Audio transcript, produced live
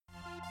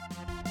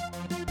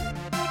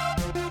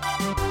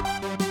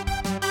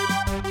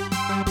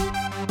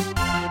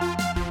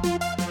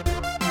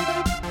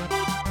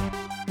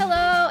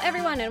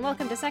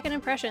welcome to Second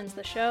Impressions,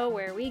 the show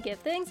where we give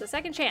things a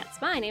second chance.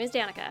 My name is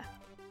Danica.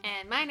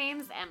 And my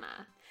name's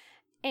Emma.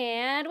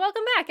 And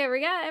welcome back,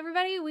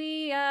 everybody.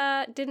 We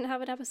didn't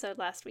have an episode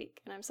last week,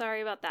 and I'm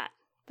sorry about that.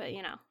 But,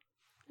 you know,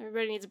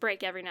 everybody needs a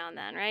break every now and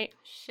then, right?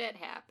 Shit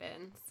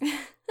happens.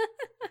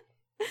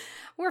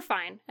 We're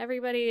fine.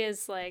 Everybody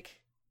is, like,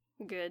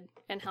 good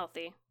and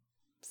healthy.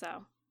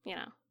 So, you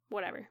know,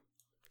 whatever.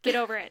 Get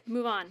over it.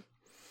 Move on.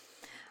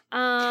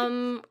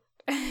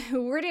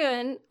 We're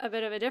doing a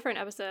bit of a different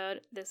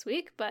episode this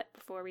week, but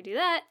before we do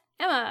that,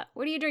 Emma,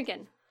 what are you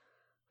drinking?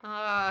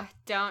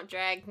 Don't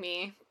drag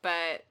me,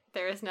 but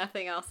there is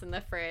nothing else in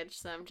the fridge,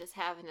 so I'm just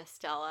having a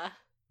Stella.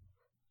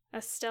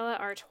 A Stella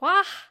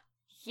Artois?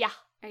 Yeah.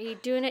 Are you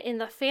doing it in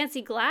the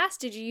fancy glass?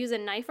 Did you use a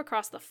knife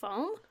across the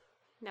foam?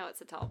 No,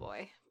 it's a tall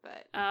boy,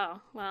 but... Oh,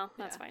 well,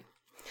 that's fine.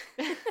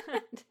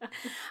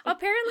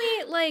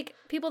 Apparently, like,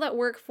 people that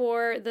work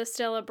for the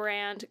Stella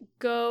brand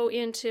go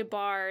into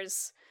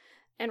bars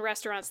and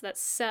restaurants that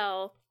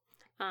sell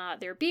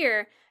their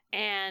beer,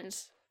 and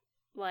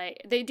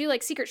like they do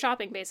like secret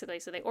shopping basically.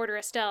 So they order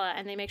a Stella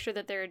and they make sure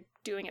that they're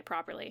doing it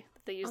properly,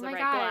 that they use the right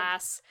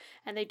glass,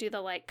 and they do the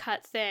like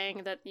cut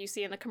thing that you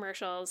see in the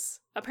commercials.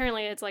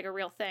 Apparently it's like a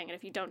real thing, and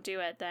if you don't do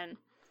it, then,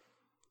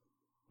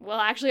 well,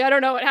 actually I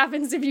don't know what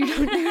happens if you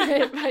don't do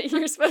it, but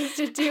you're supposed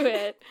to do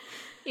it.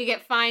 You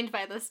get fined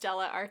by the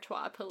Stella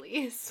Artois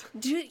police.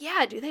 Do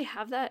they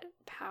have that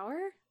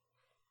power?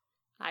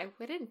 I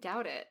wouldn't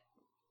doubt it.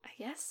 I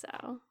guess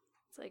so.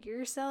 It's like,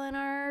 you're selling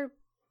our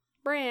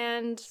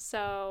brand,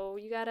 so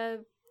you gotta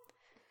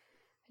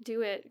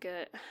do it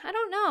good. I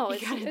don't know.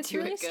 It's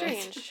really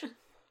strange.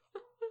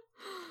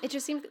 It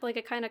just seemed like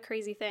a kind of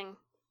crazy thing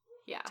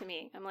to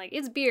me. I'm like,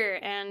 it's beer,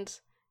 and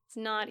it's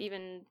not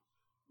even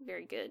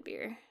very good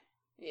beer.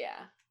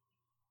 Yeah.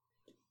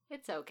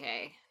 It's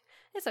okay.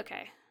 It's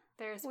okay.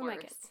 There's we worse.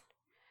 might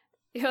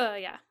get...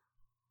 yeah.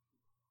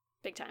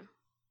 Big time.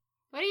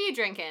 What are you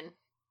drinking?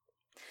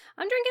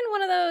 I'm drinking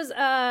one of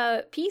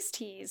those peace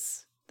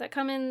teas that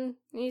come in,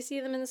 you see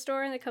them in the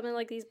store, and they come in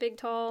like these big,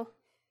 tall,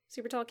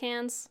 super tall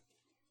cans.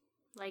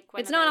 Like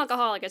it's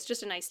non-alcoholic, it's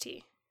just an iced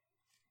tea.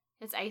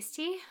 It's iced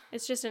tea?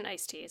 It's just an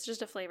iced tea. It's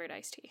just a flavored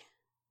iced tea.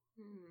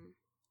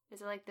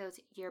 Is it like those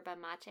yerba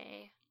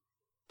mate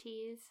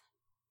teas?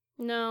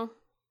 No.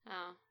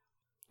 Oh.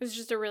 It's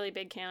just a really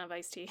big can of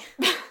iced tea.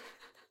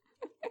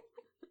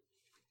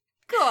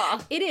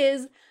 Cool. It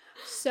is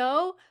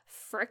so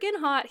frickin'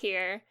 hot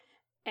here,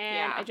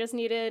 and I just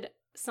needed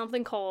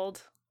something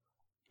cold,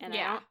 and I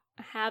don't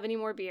have any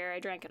more beer. I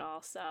drank it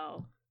all,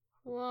 so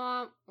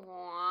wah,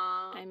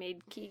 wah. I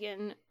made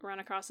Keegan run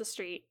across the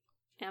street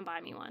and buy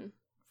me one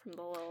from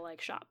the little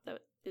like shop that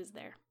is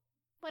there.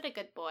 What a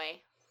good boy.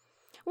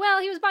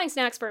 Well, he was buying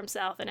snacks for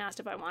himself and asked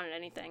if I wanted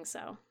anything,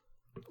 so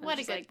what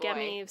a good boy. Get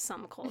me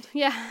something cold.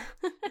 Yeah.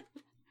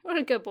 What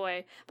a good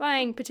boy.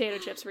 Buying potato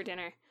chips for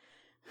dinner.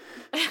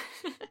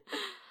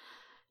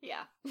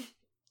 Yeah.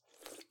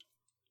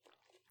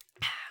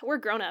 We're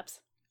grown-ups.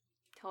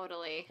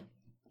 Totally.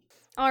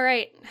 All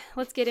right,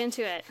 let's get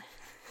into it.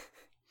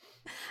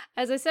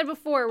 As I said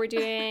before, we're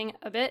doing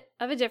a bit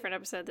of a different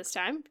episode this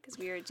time because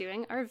we are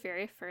doing our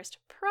very first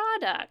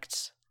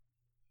product.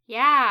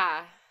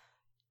 Yeah.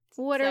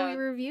 What are we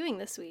reviewing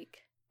this week?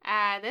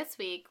 This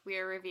week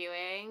we're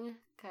reviewing,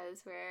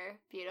 because we're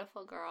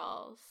beautiful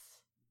girls.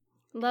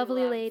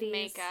 Lovely ladies.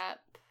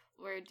 Makeup.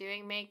 We're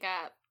doing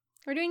makeup.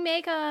 We're doing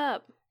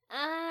makeup.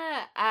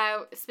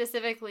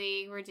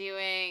 Specifically, we're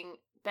doing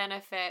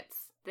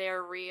Benefit's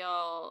They're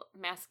Real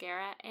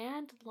mascara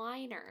and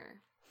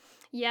liner.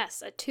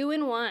 Yes, a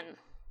 2-in-1.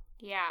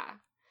 Yeah.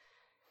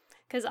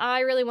 Because I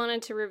really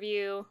wanted to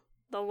review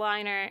the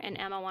liner, and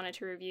Emma wanted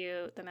to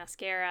review the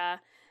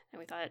mascara, and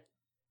we thought,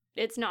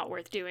 it's not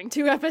worth doing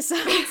 2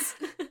 episodes.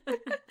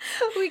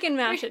 We can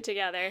mash it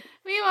together.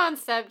 We won't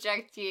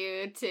subject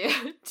you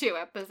to 2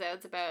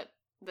 episodes about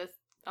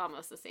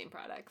almost the same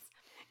products.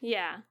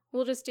 Yeah.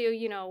 We'll just do,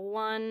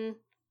 one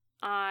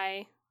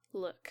eye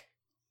look.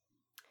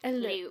 A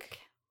look.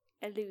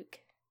 A look.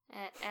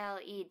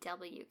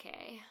 Lewk.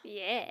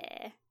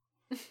 Yeah.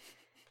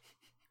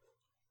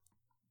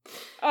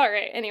 All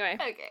right, anyway.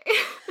 Okay.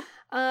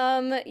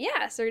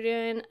 Yeah, so we're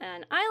doing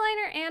an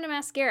eyeliner and a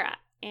mascara.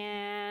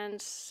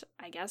 And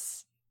I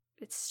guess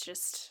it's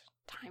just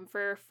time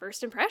for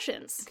first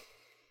impressions.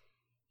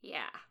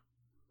 Yeah.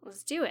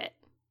 Let's do it.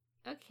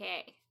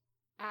 Okay.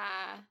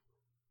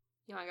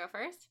 You want to go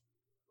first?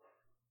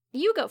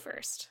 You go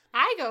first.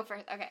 I go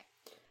first. Okay.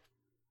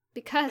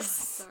 Because...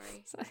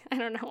 sorry. I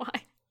don't know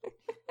why.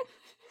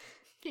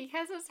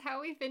 Because it's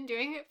how we've been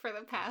doing it for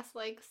the past,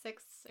 6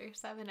 or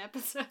 7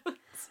 episodes.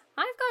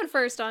 I've gone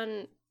first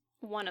on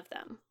one of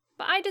them.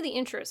 But I did the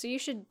intro, so you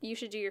should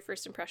do your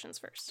first impressions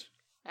first.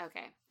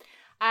 Okay.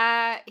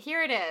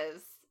 Here it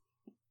is.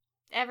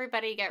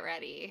 Everybody get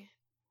ready.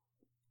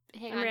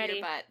 Hang on to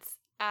your butts.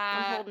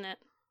 I'm holding it.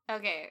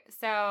 Okay,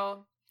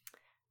 so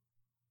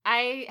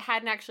I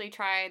hadn't actually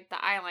tried the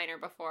eyeliner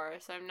before,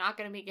 so I'm not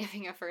going to be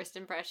giving a first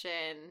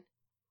impression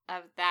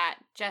of that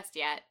just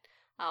yet.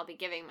 I'll be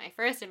giving my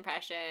first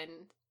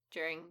impression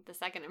during the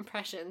second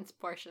impressions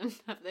portion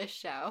of this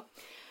show.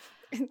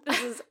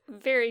 This is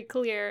very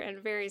clear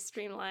and very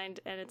streamlined,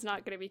 and it's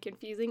not going to be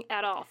confusing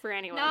at all for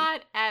anyone.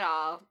 Not at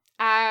all.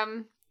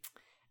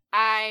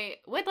 I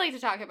would like to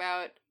talk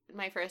about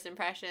my first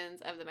impressions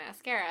of the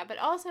mascara, but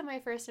also my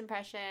first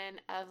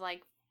impression of,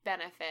 like,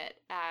 Benefit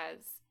as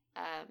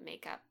a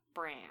makeup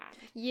brand.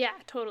 Yeah,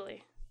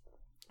 totally.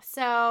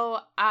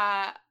 So,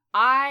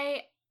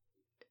 I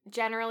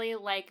generally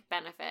like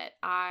Benefit.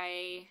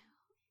 I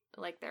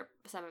like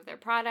some of their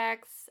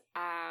products.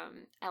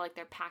 I like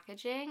their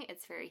packaging.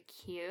 It's very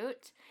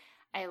cute.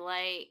 I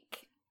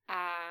like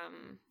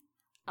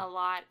a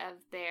lot of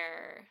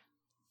their,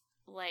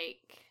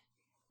 like,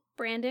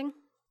 branding.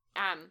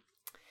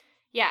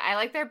 Yeah, I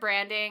like their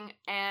branding,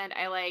 and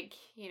I like,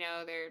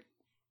 their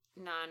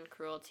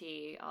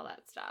non-cruelty, all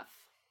that stuff.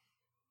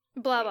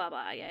 Blah, blah,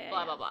 blah. Yeah.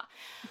 Blah, blah, blah.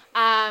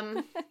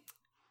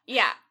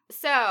 Yeah,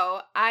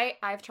 so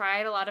I've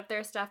tried a lot of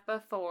their stuff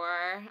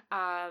before.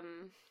 I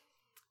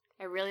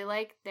really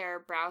like their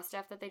brow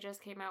stuff that they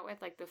just came out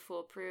with, like the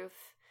Foolproof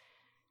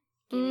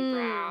Gimme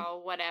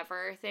Brow,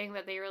 whatever thing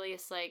that they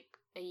released like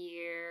a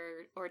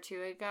year or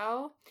two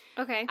ago.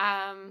 Okay.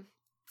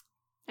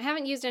 I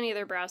haven't used any of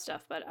their brow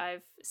stuff, but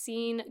I've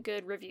seen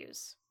good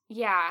reviews.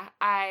 Yeah,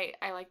 I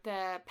like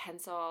the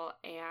pencil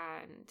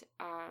and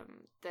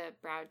the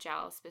brow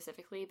gel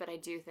specifically, but I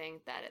do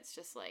think that it's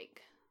just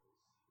like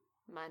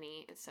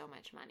money. It's so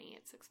much money.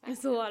 It's expensive.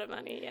 It's a lot of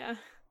money, yeah.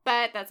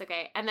 But that's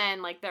okay. And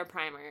then, like, their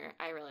primer,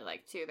 I really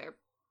like, too. Their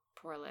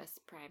Poreless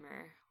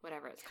Primer,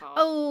 whatever it's called.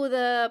 Oh,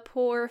 the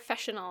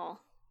Porefessional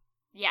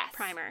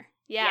primer.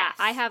 Yeah, yes.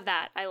 I have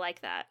that. I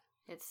like that.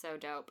 It's so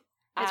dope.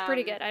 It's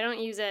pretty good. I don't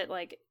use it,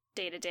 like,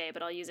 day to day,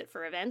 but I'll use it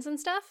for events and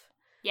stuff.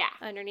 Yeah.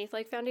 Underneath,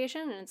 like,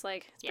 foundation, and it's,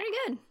 like, it's pretty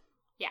good.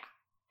 Yeah.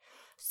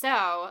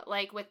 So,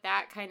 like, with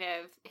that kind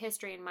of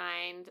history in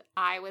mind,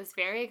 I was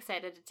very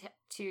excited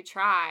to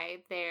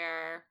try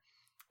their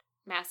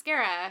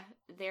mascara,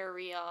 Their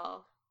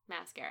Real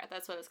mascara.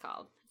 That's what it's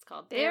called. It's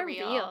called Their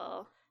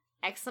Real! !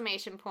 And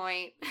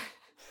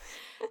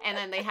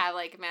then they have,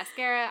 like,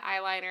 mascara,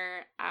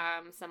 eyeliner,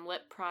 some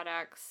lip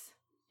products,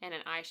 and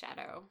an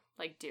eyeshadow,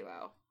 like,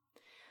 duo.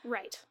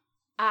 Right.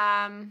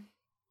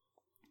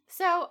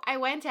 So I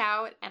went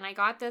out and I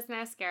got this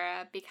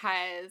mascara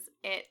because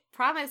it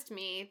promised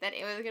me that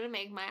it was going to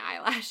make my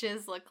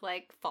eyelashes look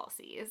like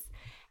falsies.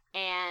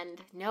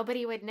 And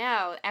nobody would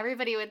know.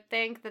 Everybody would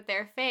think that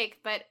they're fake,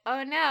 but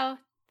oh no,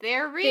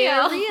 they're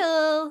real. They're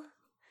real.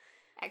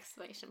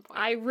 Exclamation point.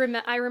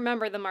 I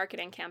remember the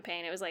marketing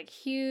campaign. It was like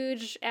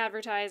huge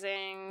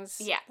advertisings.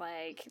 Yeah.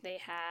 Like they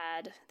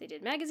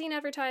did magazine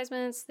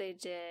advertisements, they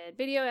did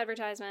video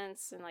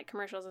advertisements and like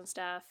commercials and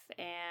stuff.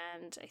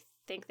 And I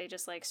think they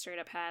just like straight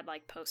up had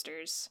like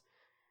posters,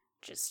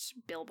 just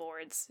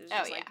billboards. It was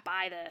just like,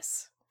 buy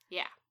this.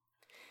 Yeah.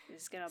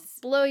 It's going to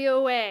blow you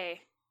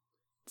away.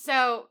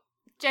 So,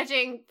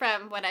 judging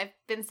from what I've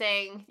been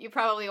saying, you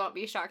probably won't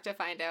be shocked to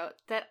find out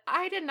that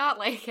I did not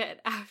like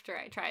it after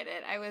I tried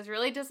it. I was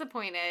really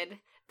disappointed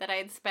that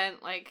I'd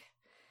spent, like,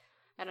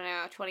 I don't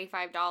know,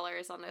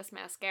 $25 on this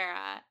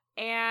mascara.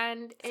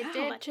 And Is that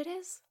how much it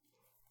is?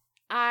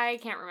 I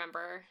can't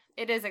remember.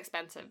 It is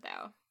expensive,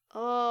 though.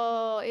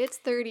 Oh, it's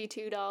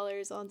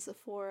 $32 on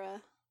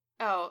Sephora.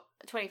 Oh,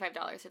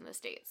 $25 in the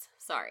States.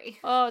 Sorry.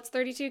 Oh, it's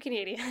 $32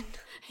 Canadian.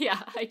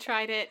 Yeah, I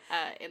tried it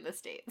in the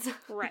States.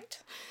 Right.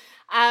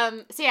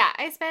 So yeah,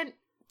 I spent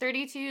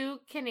 $32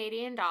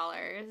 Canadian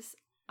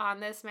on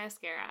this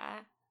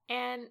mascara,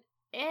 and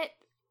it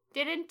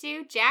didn't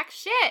do jack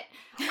shit.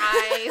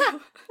 I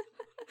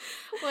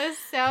was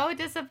so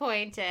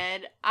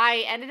disappointed.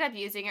 I ended up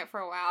using it for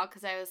a while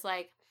because I was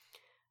like,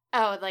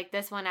 oh, like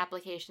this one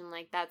application,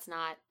 like that's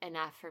not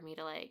enough for me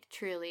to like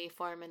truly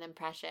form an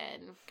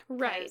impression.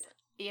 Right.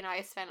 You know,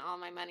 I spent all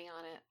my money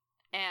on it,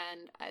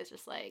 and I was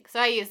just like, so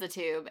I used the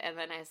tube, and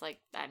then I was like,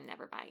 I'm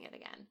never buying it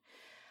again.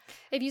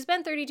 If you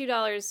spend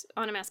 $32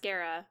 on a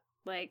mascara,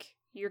 like,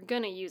 you're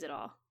gonna use it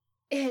all.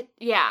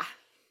 Yeah,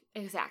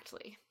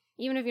 exactly.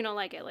 Even if you don't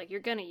like it, like, you're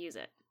gonna use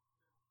it.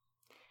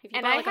 If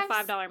you buy, like, a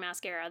 $5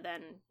 mascara,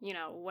 then, you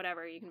know,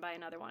 whatever, you can buy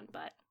another one,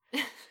 but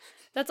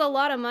that's a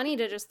lot of money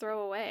to just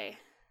throw away.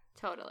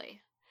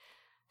 Totally.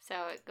 So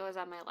it goes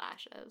on my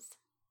lashes.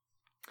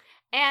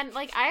 And,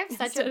 like, I have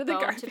such Instead of the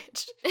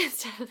garbage.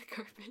 Instead of the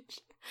garbage.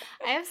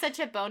 I have such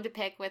a bone to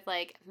pick with,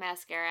 like,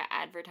 mascara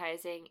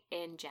advertising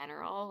in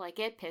general. Like,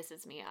 it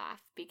pisses me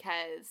off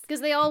because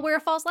they all wear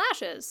false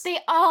lashes. They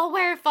all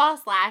wear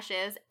false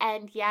lashes,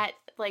 and yet,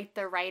 like,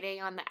 the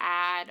writing on the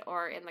ad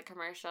or in the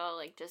commercial,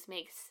 like, just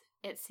makes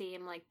it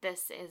seem like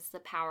this is the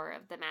power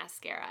of the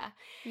mascara.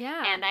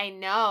 Yeah. And I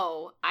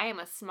know I am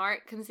a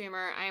smart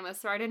consumer. I am a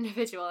smart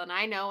individual, and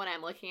I know when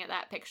I'm looking at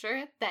that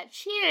picture that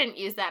she didn't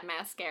use that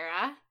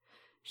mascara.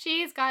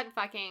 She's got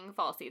fucking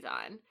falsies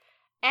on.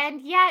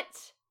 And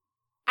yet,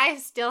 I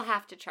still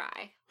have to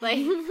try.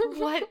 Like,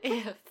 what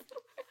if?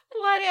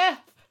 What if?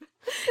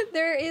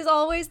 There is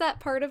always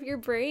that part of your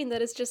brain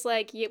that is just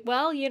like,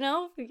 well, you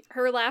know,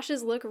 her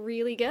lashes look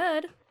really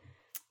good.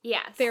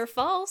 Yes. They're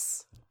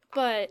false,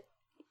 but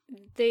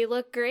they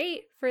look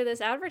great for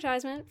this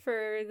advertisement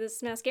for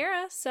this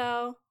mascara,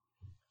 so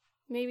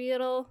maybe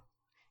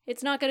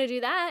it's not going to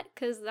do that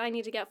because I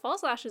need to get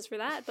false lashes for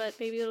that, but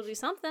maybe it'll do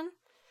something.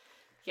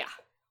 Yeah.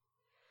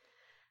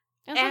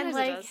 And And, sometimes it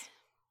like, does.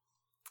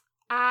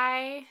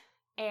 I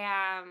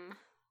am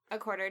a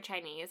quarter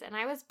Chinese, and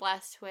I was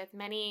blessed with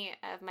many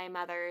of my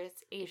mother's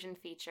Asian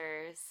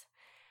features.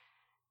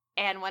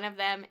 And one of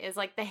them is,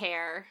 like, the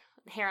hair.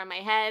 Hair on my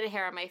head,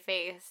 hair on my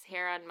face,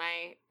 hair on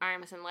my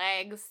arms and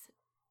legs.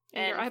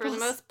 And your And for the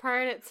eyeballs. most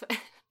part, it's...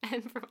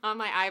 on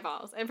my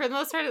eyeballs. And for the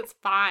most part, it's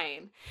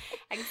fine.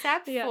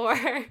 Except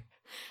for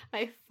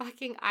my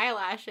fucking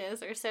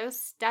eyelashes are so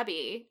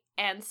stubby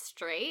and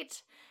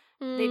straight.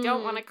 They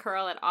don't want to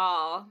curl at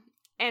all.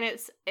 And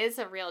it's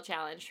a real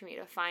challenge for me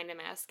to find a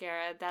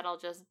mascara that'll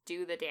just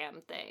do the damn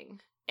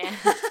thing and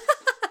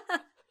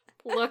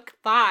look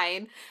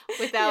fine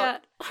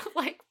without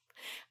like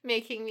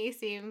making me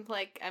seem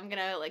like I'm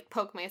gonna like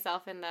poke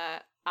myself in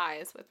the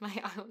eyes with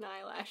my own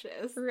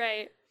eyelashes.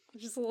 Right.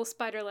 Just little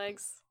spider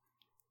legs.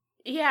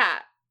 Yeah.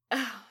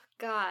 Oh,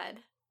 God.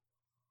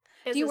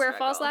 Do you wear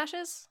false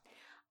lashes?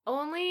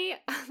 Only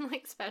on,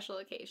 like, special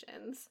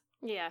occasions.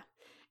 Yeah.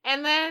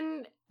 And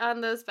then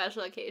on those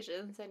special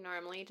occasions, I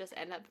normally just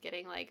end up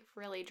getting, like,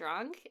 really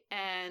drunk.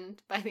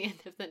 And by the end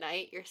of the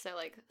night, you're so,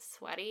 like,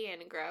 sweaty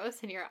and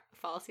gross and your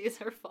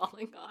falsies are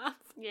falling off.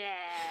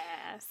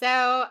 Yeah.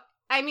 So,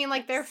 I mean,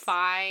 like, they're Yes.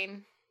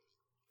 fine.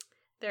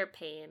 They're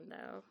pain,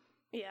 though.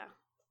 Yeah.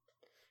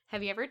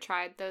 Have you ever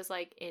tried those,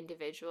 like,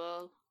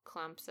 individual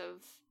clumps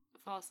of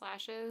false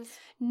lashes?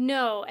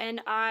 No,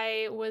 and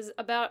I was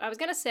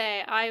gonna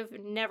say I've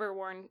never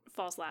worn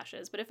false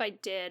lashes, but if I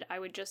did, I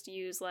would just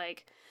use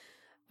like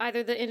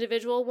either the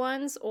individual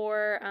ones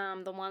or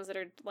the ones that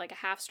are like a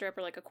half strip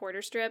or like a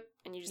quarter strip,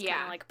 and you just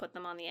kind of like put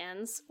them on the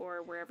ends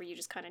or wherever you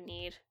just kind of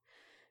need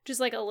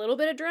just like a little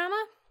bit of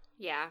drama.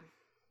 Yeah.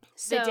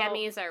 So, the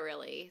demis are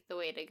really the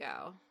way to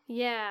go.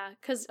 Yeah,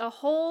 because a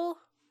whole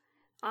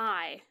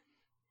eye,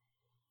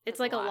 it's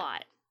like a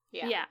lot.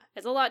 Yeah.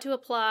 It's a lot to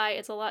apply.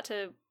 It's a lot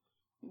to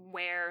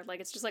wear. Like,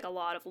 it's just like a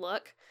lot of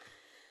look.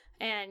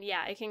 And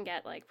yeah, it can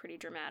get like pretty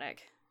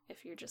dramatic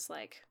if you're just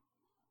like,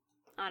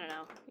 I don't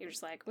know, you're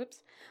just like,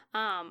 whoops.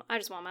 I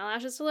just want my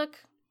lashes to look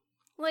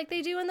like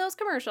they do in those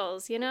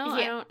commercials, you know?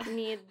 I don't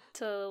need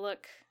to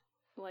look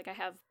like I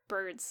have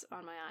birds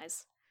on my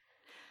eyes.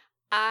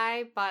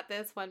 I bought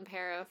this one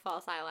pair of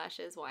false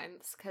eyelashes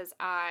once because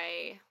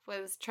I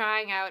was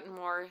trying out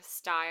more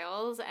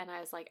styles and I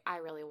was like, I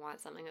really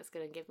want something that's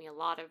going to give me a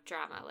lot of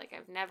drama. Like,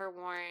 I've never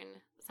worn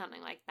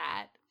something like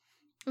that.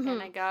 Mm-hmm.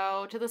 And I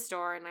go to the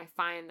store and I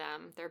find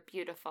them. They're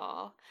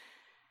beautiful.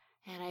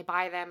 And I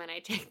buy them and I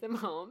take them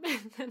home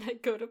and then I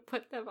go to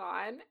put them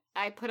on.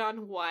 I put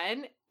on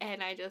one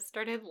and I just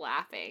started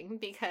laughing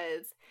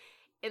because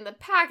in the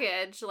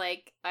package,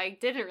 like, I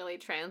didn't really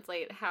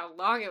translate how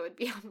long it would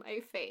be on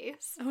my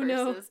face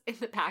versus in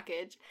the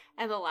package.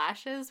 And the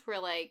lashes were,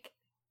 like,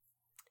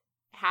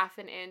 half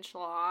an inch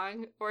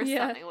long or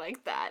something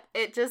like that.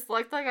 It just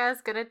looked like I was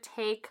going to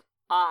take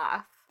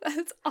off.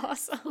 That's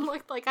awesome. It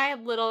looked like I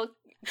had little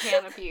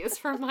canopies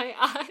for my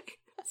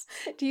eyes.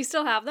 Do you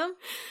still have them?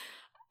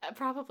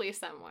 Probably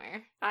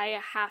somewhere. I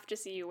have to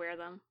see you wear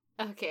them.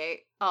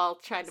 Okay, I'll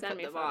try to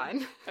put them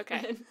on.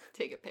 Okay. And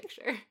take a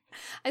picture.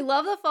 I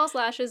love the false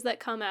lashes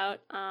that come out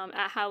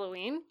at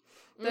Halloween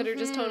that are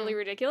just totally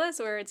ridiculous,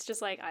 where it's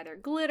just like either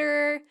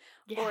glitter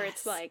or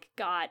it's like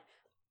got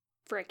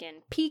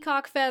frickin'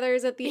 peacock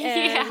feathers at the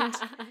end.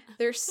 Yeah.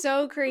 They're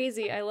so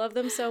crazy. I love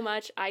them so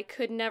much. I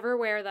could never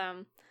wear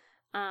them.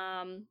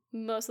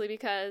 Mostly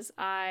because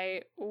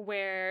I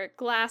wear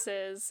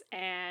glasses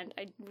and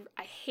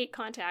I hate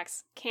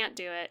contacts. Can't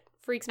do it.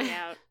 Freaks me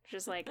out.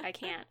 Just like, I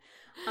can't.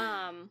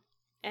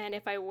 And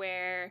if I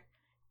wear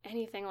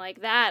anything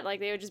like that, like,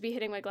 they would just be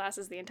hitting my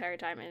glasses the entire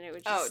time and it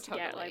would just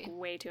get like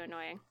way too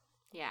annoying.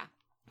 Yeah.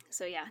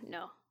 So yeah,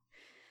 no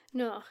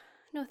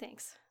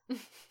thanks.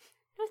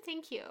 No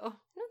thank you.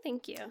 No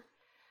thank you.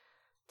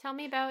 Tell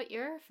me about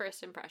your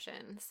first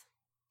impressions.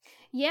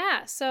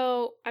 Yeah,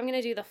 so I'm going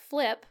to do the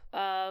flip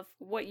of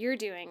what you're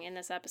doing in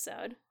this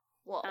episode.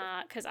 Whoa.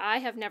 Because I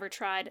have never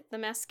tried the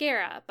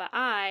mascara, but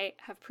I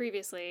have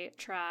previously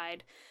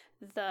tried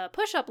the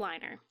push-up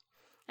liner.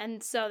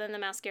 And so then the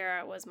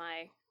mascara was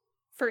my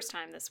first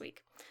time this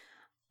week.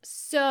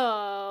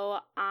 So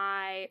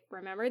I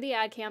remember the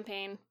ad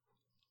campaign,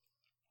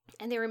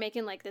 and they were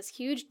making like this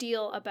huge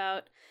deal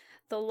about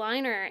the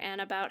liner and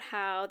about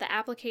how the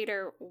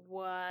applicator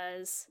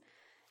was,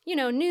 you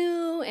know,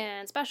 new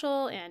and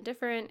special and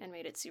different and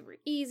made it super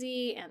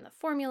easy, and the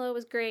formula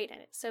was great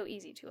and it's so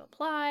easy to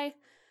apply,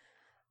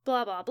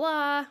 blah, blah,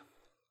 blah.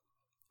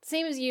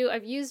 Same as you,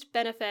 I've used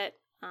Benefit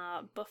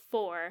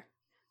before.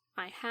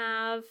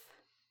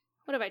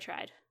 What have I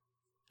tried?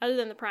 Other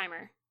than the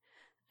primer.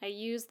 I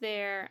used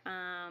their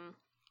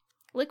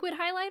liquid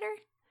highlighter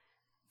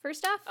for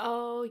stuff.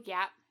 Oh,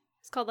 yeah.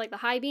 It's called like the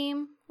High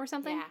Beam or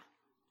something. Yeah.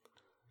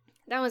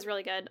 That was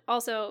really good.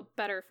 Also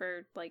better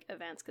for like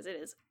events because it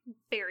is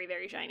very,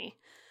 very shiny.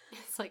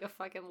 It's like a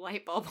fucking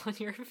light bulb on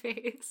your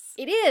face.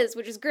 It is,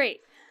 which is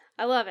great.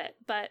 I love it,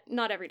 but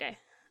not every day.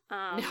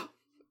 No.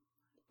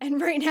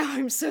 And right now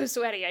I'm so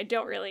sweaty. I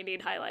don't really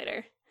need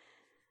highlighter.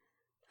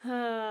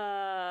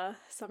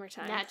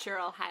 Summertime.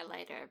 Natural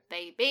highlighter,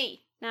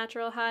 baby.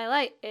 Natural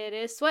highlight. It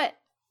is sweat.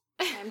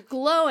 I'm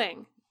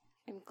glowing.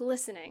 I'm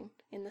glistening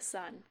in the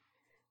sun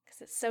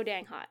because it's so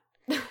dang hot.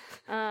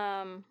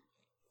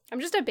 I'm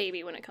just a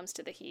baby when it comes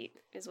to the heat,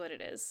 is what it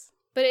is.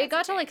 But it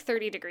got to like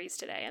 30 degrees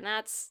today, and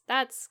that's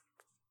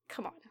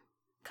come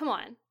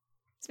on.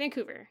 It's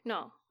Vancouver.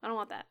 No, I don't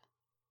want that.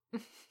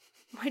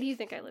 Why do you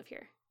think I live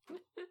here?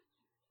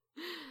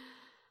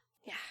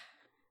 Yeah.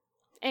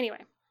 Anyway,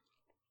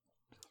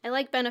 I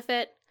like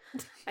Benefit.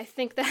 I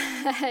think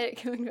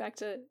that going back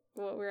to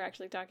what we're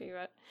actually talking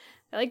about,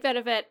 I like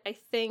Benefit. I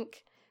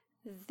think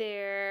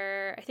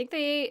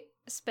they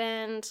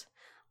spend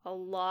a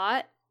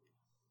lot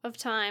of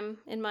time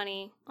and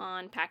money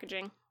on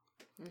packaging,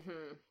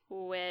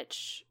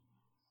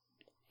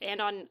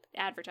 and on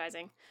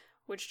advertising,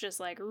 which just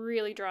like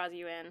really draws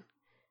you in.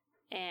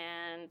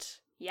 And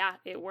yeah,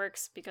 it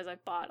works because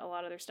I've bought a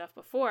lot of their stuff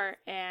before,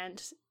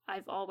 and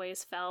I've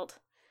always felt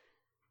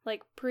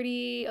like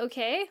pretty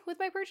okay with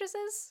my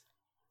purchases.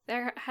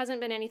 There hasn't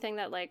been anything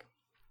that like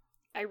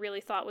I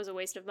really thought was a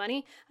waste of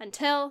money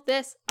until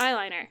this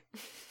eyeliner.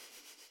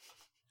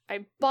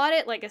 I bought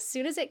it like as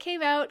soon as it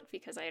came out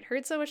because I had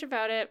heard so much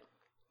about it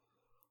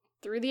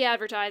through the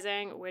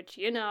advertising, which,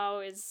 you know,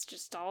 is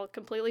just all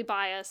completely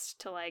biased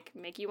to like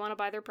make you want to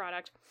buy their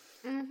product.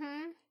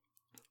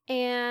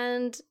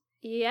 And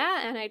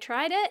yeah, and I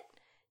tried it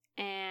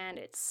and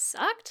it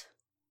sucked.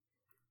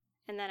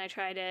 And then I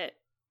tried it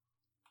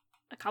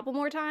a couple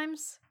more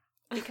times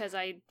because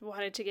I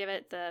wanted to give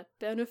it the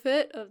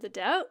benefit of the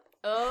doubt.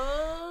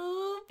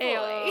 Oh boy.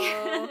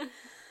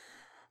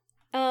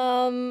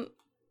 Ayo.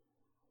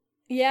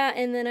 Yeah,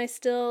 and then I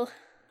still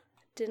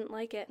didn't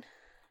like it.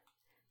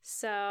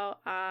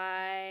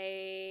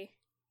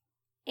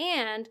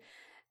 And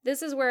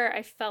this is where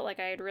I felt like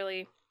I had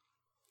really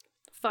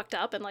fucked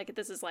up, and like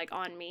this is like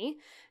on me,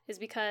 is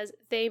because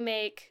they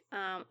make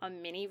a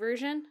mini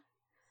version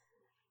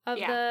of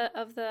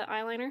the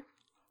eyeliner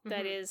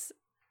that is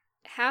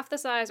half the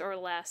size or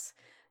less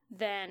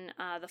than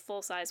the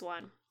full size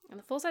one. And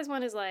the full size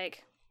one is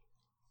like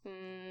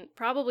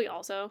probably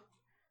also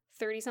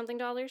 $30-something.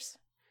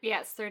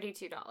 Yeah, it's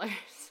 $32.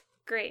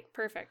 Great,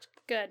 perfect,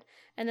 good.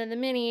 And then the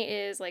mini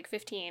is like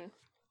 15.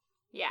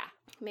 Yeah.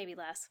 Maybe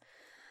less.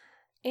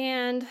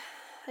 And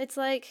it's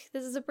like,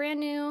 this is a brand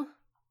new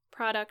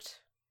product.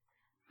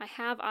 I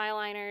have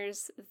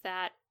eyeliners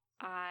that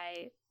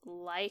I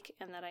like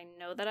and that I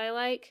know that I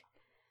like.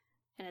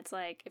 And it's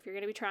like, if you're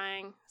going to be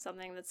trying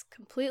something that's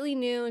completely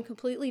new and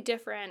completely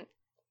different,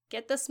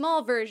 get the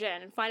small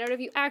version and find out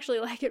if you actually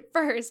like it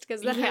first.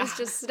 Because then I was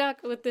just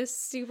stuck with this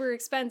super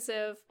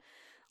expensive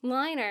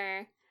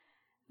liner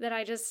that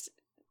I just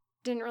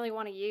didn't really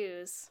want to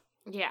use.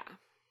 Yeah.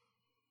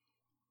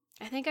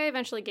 I think I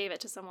eventually gave it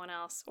to someone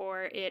else,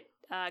 or it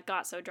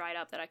got so dried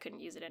up that I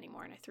couldn't use it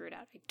anymore and I threw it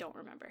out. I don't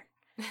remember.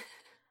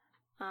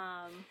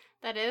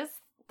 That is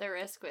the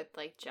risk with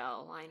like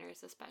gel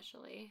liners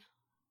especially.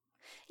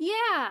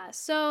 Yeah,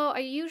 so I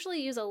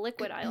usually use a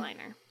liquid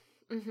eyeliner.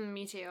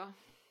 Me too.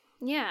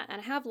 Yeah, and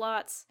I have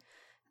lots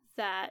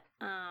that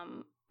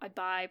I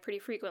buy pretty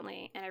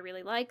frequently, and I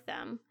really like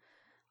them.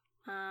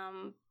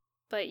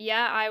 But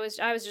yeah, I was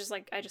just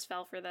like, I just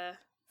fell for the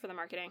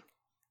marketing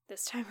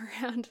this time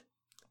around.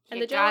 And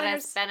you the gel got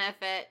liners, us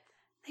benefit.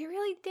 they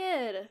really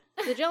did.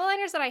 The gel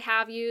liners that I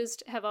have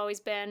used have always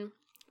been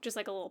just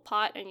like a little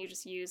pot, and you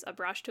just use a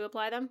brush to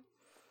apply them.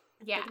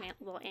 Yeah. Like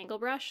a little angle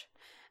brush.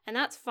 And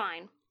that's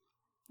fine.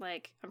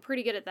 Like, I'm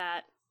pretty good at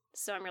that,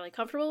 so I'm really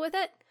comfortable with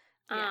it.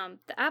 The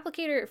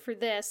applicator for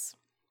this,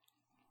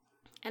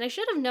 and I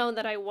should have known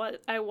that I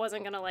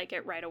wasn't going to like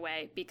it right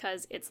away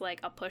because it's like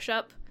a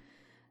push-up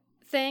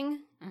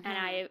thing, and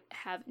I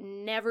have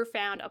never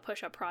found a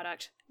push-up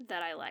product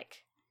that I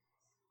like.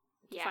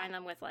 You find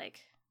them with like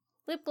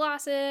lip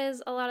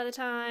glosses a lot of the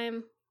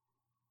time.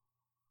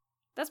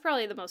 That's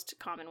probably the most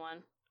common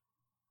one.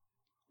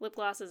 Lip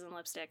glosses and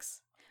lipsticks,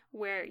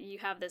 where you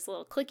have this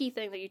little clicky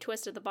thing that you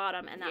twist at the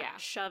bottom, and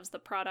that shoves the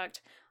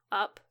product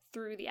up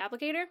through the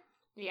applicator.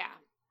 Yeah.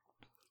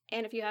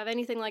 And if you have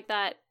anything like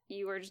that,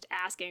 you are just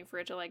asking for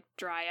it to like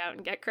dry out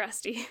and get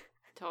crusty.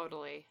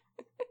 Totally.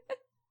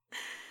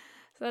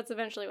 So that's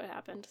eventually what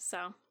happened.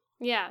 So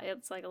yeah,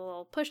 it's like a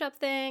little push-up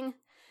thing,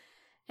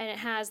 and it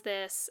has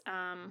this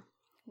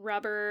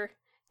rubber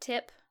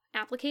tip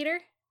applicator.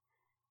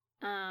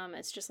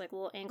 It's just like a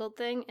little angled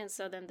thing, and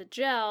so then the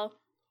gel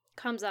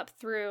comes up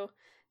through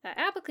that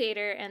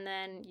applicator, and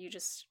then you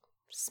just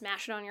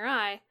smash it on your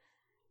eye,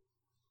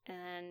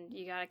 and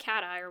you got a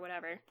cat eye or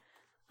whatever.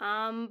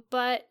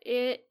 But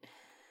it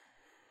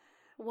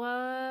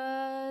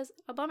was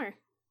a bummer.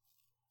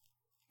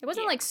 It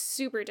wasn't like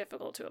super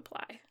difficult to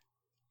apply,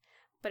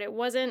 but it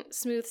wasn't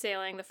smooth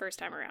sailing the first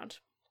time around.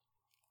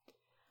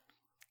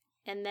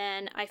 And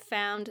then I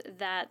found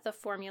that the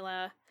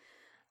formula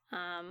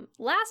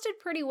lasted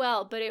pretty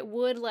well, but it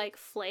would like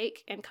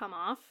flake and come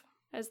off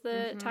as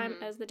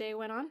the day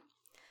went on.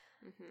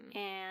 Mm-hmm.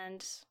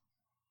 And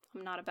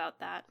I'm not about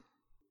that.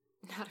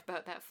 Not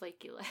about that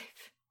flaky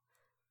life.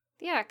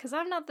 Yeah, because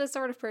I'm not the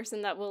sort of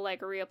person that will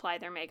like reapply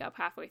their makeup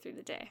halfway through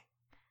the day.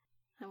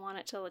 I want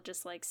it to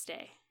just like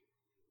stay.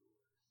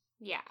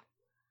 Yeah.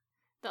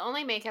 The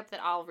only makeup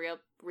that I'll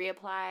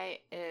reapply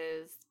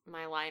is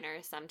my liner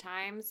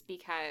sometimes,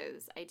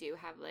 because I do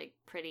have like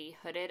pretty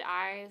hooded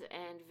eyes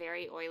and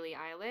very oily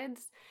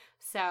eyelids.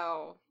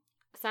 So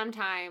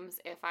sometimes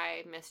if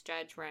I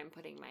misjudge where I'm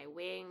putting my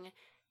wing,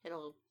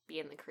 it'll be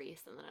in the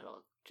crease and then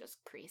it'll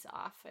just crease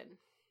off, and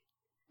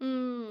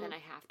then I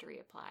have to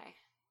reapply.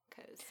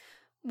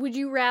 Would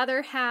you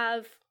rather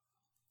have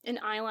an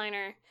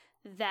eyeliner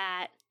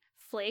that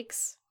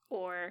flakes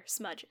or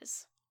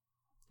smudges?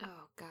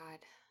 Oh, God.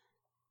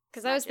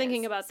 Because I was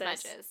thinking about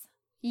this. Smudges.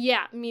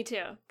 Yeah, me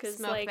too.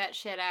 Smoke that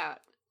shit out.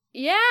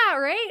 Yeah,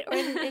 right?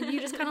 And you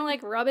just kind of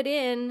like rub it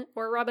in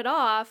or rub it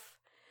off.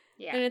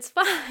 Yeah. And it's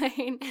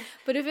fine.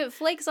 But if it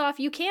flakes off,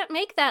 you can't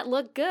make that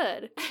look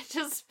good.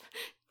 Just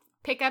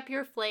pick up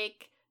your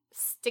flake,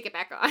 stick it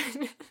back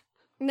on.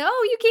 No,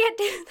 you can't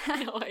do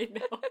that. No, I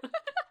know.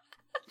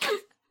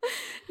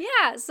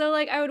 Yeah, so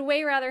like I would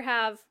way rather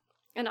have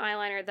an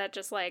eyeliner that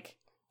just like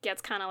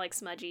gets kind of like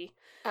smudgy.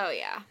 Oh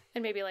yeah.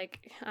 And maybe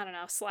like, I don't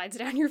know, slides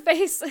down your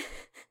face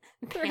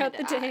throughout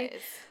the day.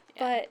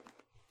 Yeah.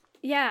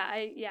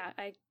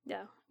 But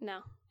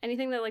no.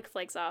 Anything that like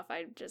flakes off,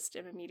 I just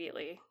am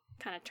immediately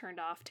kind of turned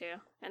off to.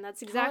 And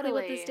that's exactly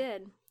what this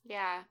did.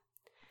 Yeah.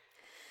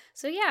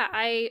 So yeah,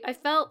 I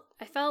felt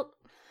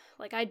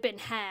like I'd been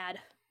had.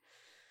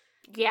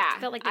 Yeah. I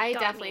felt like I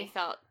definitely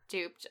felt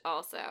duped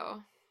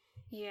also.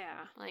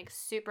 Yeah. Like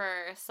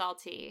super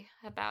salty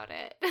about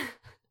it.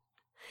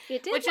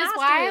 It did last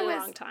a really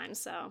long time,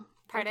 so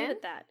Pardon? I'll give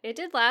it that. It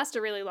did last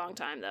a really long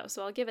time though,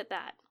 so I'll give it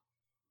that.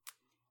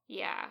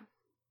 Yeah.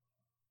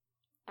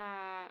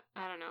 I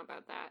don't know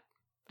about that.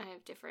 I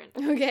have different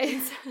Okay.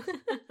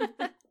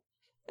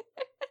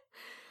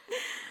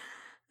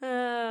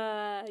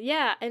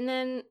 Yeah, and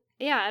then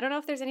I don't know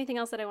if there's anything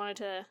else that I wanted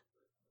to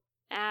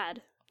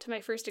add to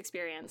my first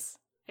experience.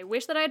 I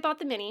wish that I had bought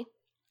the mini.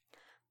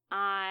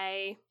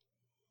 I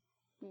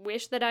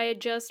wish that I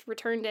had just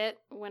returned it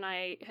when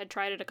I had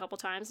tried it a couple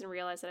times and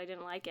realized that I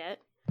didn't like it.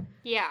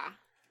 Yeah.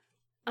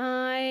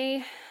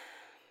 I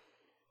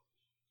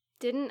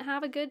didn't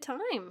have a good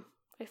time.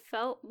 I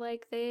felt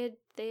like they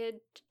had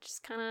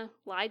just kind of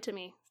lied to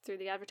me through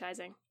the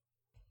advertising.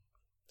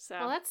 So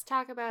well, let's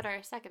talk about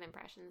our second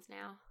impressions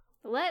now.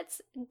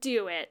 Let's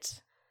do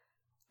it.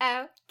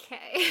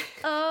 Okay.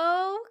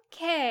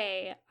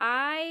 Okay.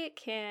 I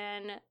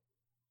can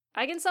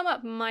sum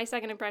up my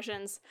second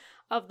impressions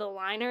of the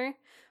liner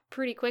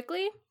pretty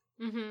quickly.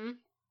 Mm-hmm.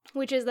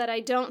 Which is that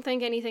I don't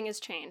think anything has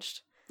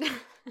changed.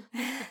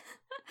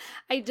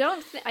 I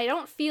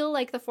don't feel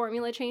like the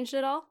formula changed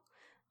at all.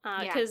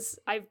 Because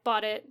I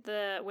bought it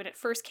when it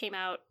first came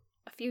out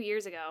a few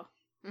years ago.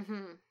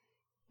 Mm-hmm.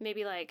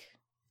 Maybe like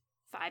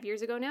 5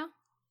 years ago now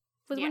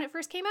was when it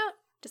first came out.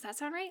 Does that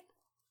sound right?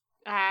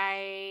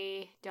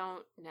 I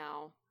don't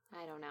know.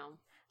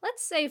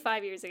 Let's say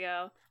 5 years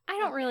ago. I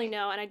don't really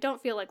know, and I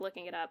don't feel like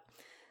looking it up.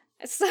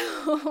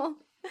 So,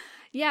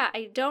 yeah,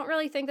 I don't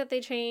really think that they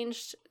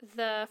changed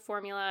the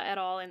formula at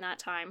all in that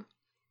time.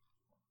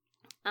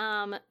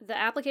 The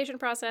application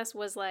process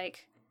was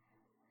like,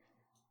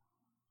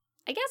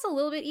 I guess a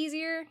little bit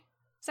easier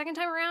second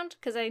time around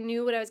because I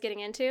knew what I was getting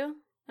into. And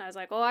I was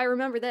like, oh, I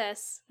remember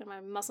this. And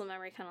my muscle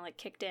memory kind of like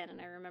kicked in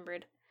and I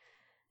remembered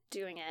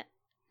doing it.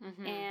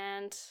 Mm-hmm.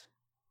 And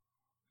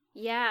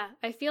yeah,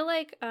 I feel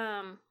like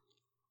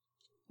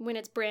when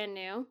it's brand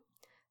new,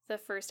 the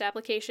first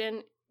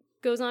application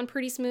goes on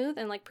pretty smooth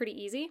and like pretty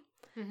easy.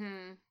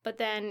 Mm-hmm. But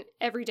then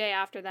every day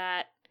after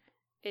that,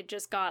 it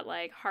just got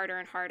like harder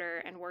and harder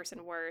and worse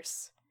and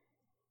worse.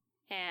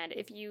 And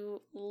if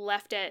you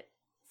left it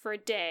for a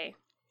day,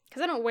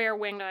 because I don't wear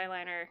winged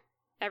eyeliner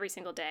every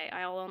single day.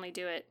 I'll only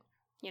do it,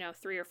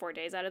 3 or 4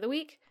 days out of the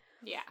week.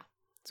 Yeah.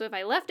 So if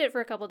I left it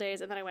for a couple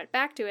days and then I went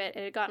back to it,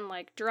 it had gotten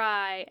like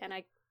dry and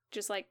I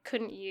just like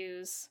couldn't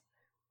use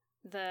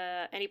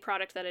any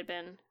product that had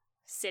been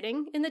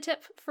sitting in the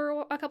tip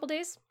for a couple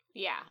days.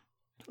 Yeah.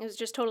 It was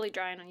just totally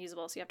dry and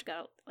unusable. So you have to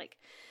go like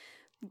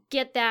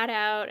get that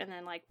out and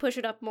then like push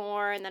it up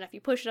more. And then if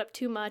you push it up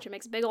too much, it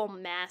makes a big old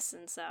mess.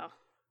 And so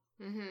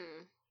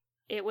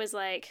it was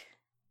like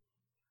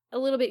a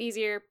little bit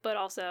easier, but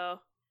also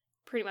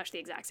pretty much the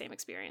exact same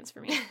experience for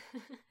me.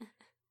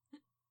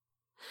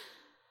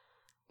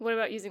 What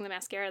about using the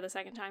mascara the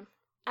second time?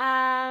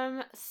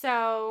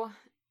 So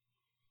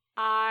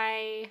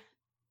I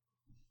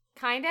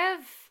kind of,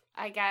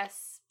 I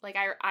guess, like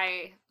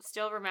I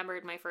still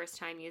remembered my first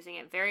time using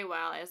it very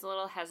well. I was a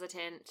little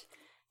hesitant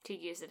to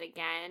use it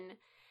again.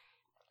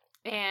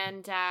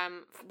 And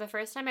the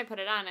first time I put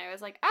it on, I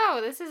was like, oh,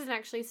 this isn't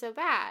actually so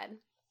bad.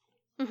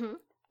 Mm-hmm.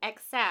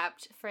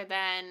 Except for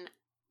then,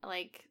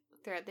 like,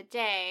 throughout the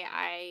day,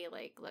 I,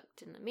 like,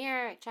 looked in the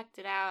mirror, I checked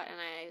it out, and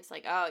I was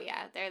like, oh,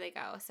 yeah, there they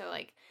go. So,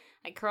 like,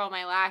 I curl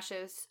my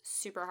lashes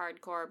super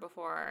hardcore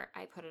before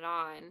I put it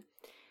on.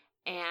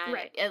 And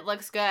Right. it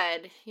looks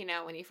good, you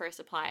know, when you first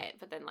apply it.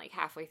 But then, like,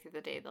 halfway through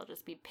the day, they'll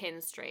just be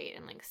pinned straight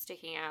and, like,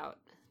 sticking out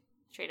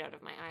straight out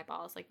of my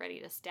eyeballs, like, ready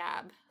to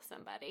stab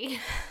somebody.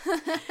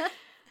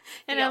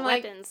 And Yeah, on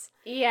like- weapons.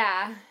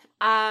 Yeah.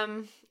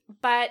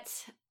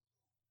 But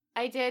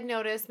I did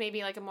notice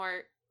maybe, like,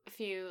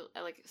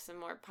 some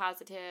more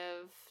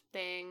positive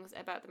things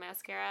about the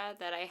mascara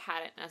that I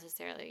hadn't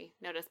necessarily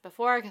noticed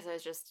before because I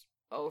was just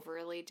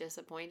overly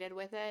disappointed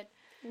with it.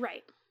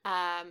 Right.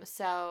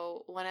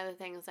 So one of the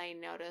things I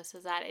noticed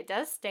is that it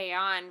does stay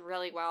on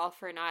really well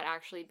for not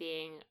actually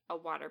being a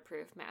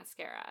waterproof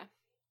mascara.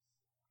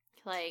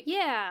 Like,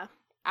 Yeah.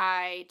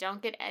 I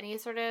don't get any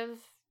sort of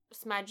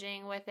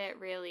smudging with it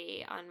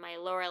really on my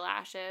lower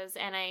lashes,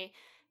 and I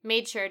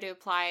made sure to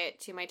apply it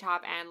to my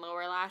top and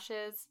lower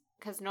lashes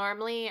because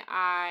normally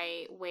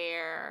I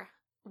wear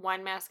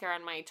one mascara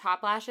on my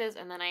top lashes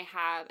and then I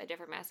have a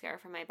different mascara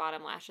for my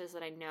bottom lashes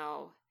that I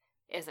know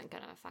isn't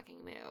gonna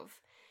fucking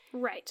move.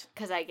 Right.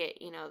 Because I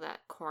get, you know,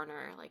 that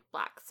corner, like,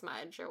 black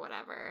smudge or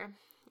whatever.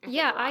 I think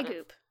Yeah, a eye lot of-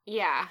 goop.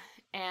 Yeah.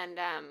 And,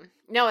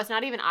 no, it's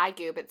not even eye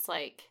goop. It's,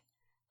 like,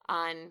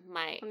 on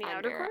my On the outer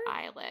under corner?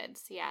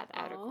 eyelids. Yeah, the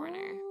outer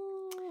corner.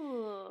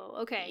 Oh,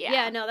 okay. Yeah.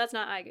 Yeah, no, that's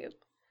not eye goop.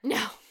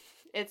 No.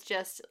 It's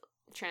just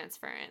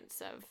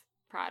transference of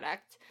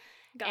product.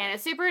 Got And it.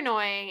 it's super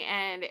annoying,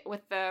 and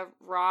with the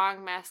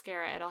wrong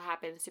mascara, it'll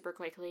happen super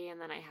quickly,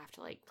 and then I have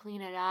to, like,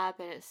 clean it up,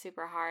 and it's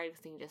super hard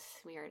because you can just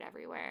smear it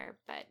everywhere.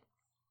 But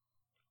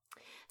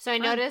so I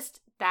Fun.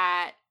 noticed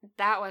that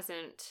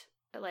wasn't,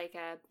 like,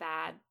 a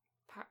bad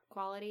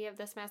quality of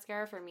this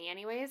mascara for me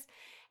anyways.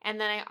 And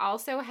then I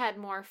also had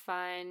more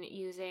fun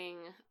using,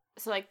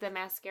 so, like, the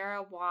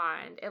mascara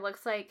wand. It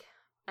looks like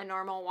a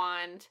normal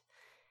wand,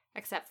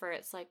 except for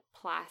it's, like,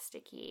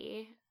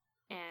 plasticky.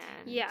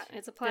 And Yeah,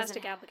 it's a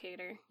plastic doesn't-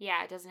 applicator.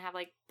 yeah, it doesn't have,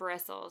 like,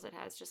 bristles. It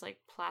has just, like,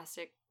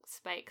 plastic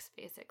spikes,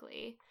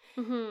 basically.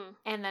 Mm-hmm.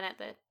 And then at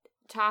the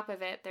top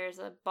of it, there's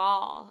a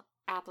ball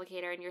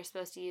applicator, and you're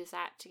supposed to use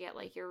that to get,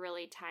 like, your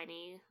really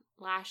tiny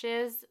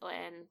lashes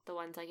and the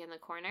ones, like, in the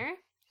corner.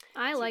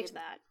 I So liked you-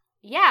 that.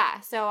 Yeah,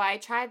 so I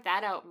tried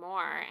that out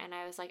more, and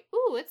I was like,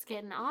 ooh, it's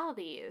getting all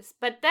these.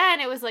 But then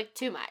it was, like,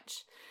 too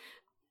much.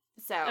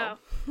 So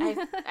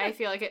Oh. I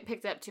feel like it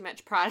picked up too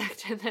much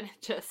product, and then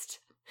it just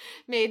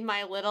made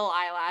my little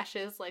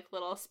eyelashes like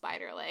little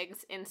spider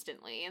legs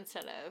instantly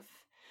instead of,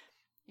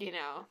 you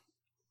know,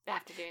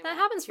 after doing That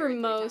happens 2 for or 3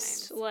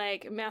 most times.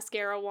 like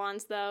mascara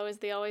wands though, is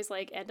they always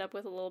like end up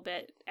with a little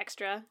bit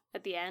extra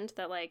at the end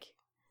that like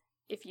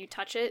if you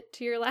touch it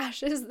to your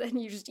lashes, then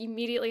you just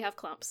immediately have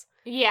clumps.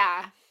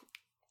 Yeah.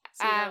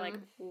 So you gotta like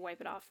Um, wipe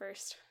it off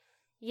first.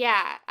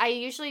 Yeah, I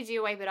usually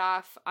do wipe it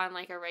off on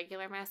like a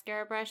regular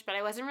mascara brush, but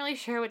I wasn't really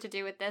sure what to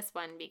do with this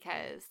one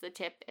because the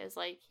tip is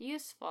like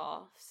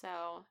useful.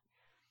 So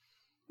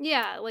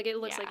Yeah, like it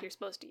looks Yeah. like you're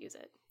supposed to use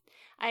it.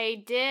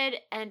 I did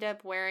end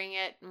up wearing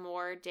it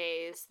more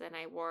days than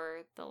I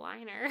wore the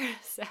liner.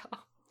 So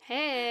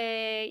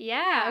Hey,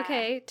 yeah, Yeah.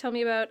 okay. Tell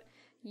me about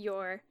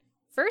your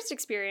first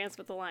experience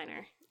with the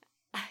liner.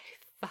 I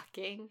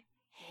fucking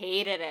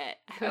hated it.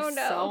 I Oh, was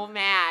no. so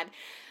mad.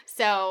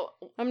 So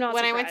I'm not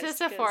when I went to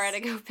surprised, Sephora 'cause to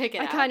go pick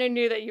it I up, kind of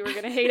knew that you were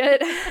gonna hate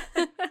it.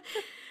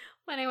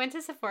 when I went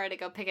to Sephora to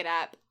go pick it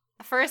up,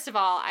 first of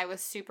all, I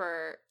was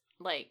super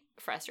like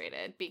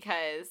frustrated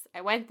because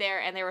I went there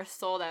and they were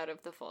sold out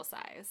of the full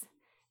size,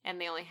 and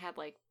they only had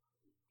like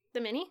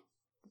The mini?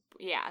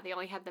 they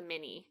only had the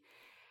mini.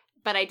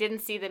 But I didn't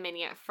see the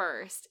mini at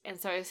first, and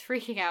so I was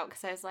freaking out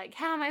because I was like,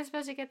 how am I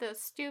supposed to get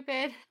this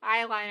stupid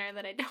eyeliner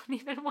that I don't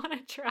even want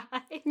to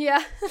try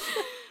Yeah.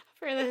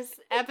 for this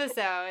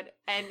episode,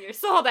 and you're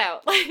sold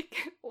out?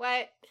 Like,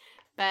 what?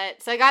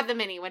 But, so I got the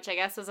mini, which I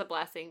guess was a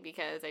blessing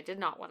because I did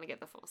not want to get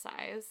the full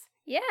size.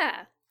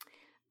 Yeah.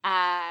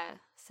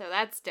 So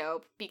that's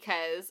dope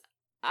because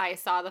I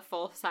saw the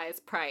full size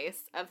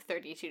price of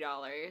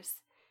 $32.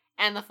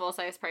 And the full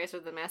size price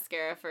of the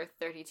mascara for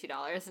 $32,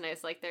 and I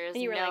was like, "There's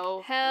And you were no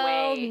like, hell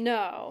way,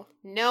 no.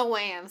 no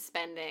way I'm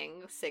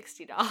spending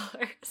 $60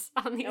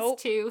 on these Nope.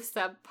 2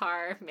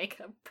 subpar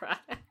makeup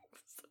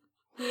products.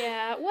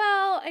 Yeah,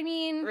 well, I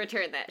mean,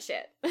 Return that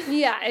shit."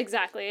 yeah,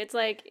 exactly. It's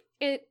like,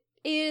 it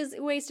is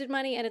wasted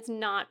money, and it's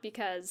not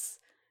because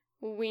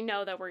we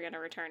know that we're going to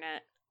return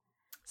it.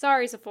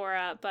 Sorry,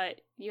 Sephora,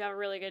 but you have a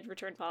really good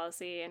return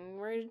policy, and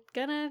we're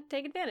gonna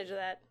take advantage of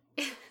that.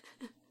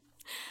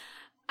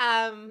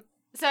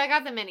 So I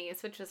got the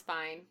minis, which was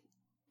fine,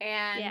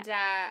 and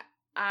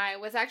I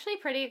was actually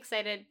pretty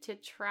excited to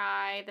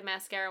try the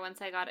mascara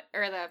once I got it,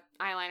 or the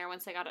eyeliner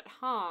once I got it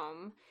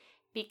home,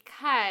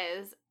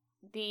 because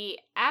the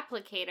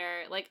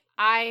applicator, like,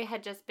 I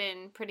had just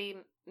been pretty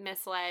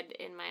misled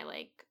in my,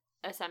 like,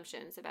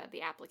 assumptions about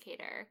the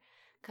applicator,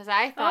 because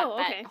I thought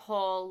okay. that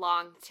whole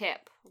long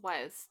tip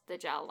was the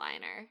gel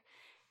liner.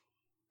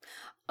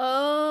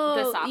 Oh,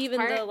 The soft even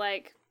part? the,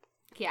 like,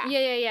 Yeah.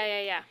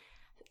 yeah.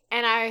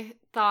 And I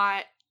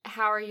thought,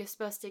 how are you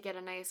supposed to get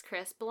a nice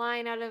crisp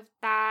line out of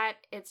that?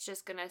 It's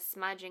just going to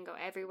smudge and go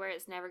everywhere.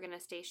 It's never going to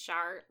stay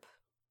sharp.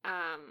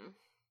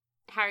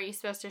 How are you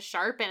supposed to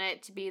sharpen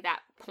it to be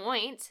that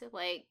point?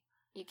 Like,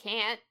 you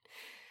can't.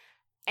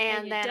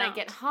 And then I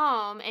get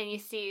home and you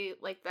see,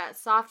 like, that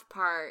soft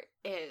part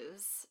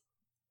is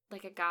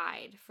like a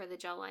guide for the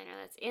gel liner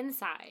that's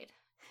inside.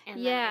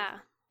 And then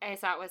I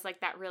saw it was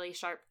like that really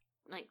sharp,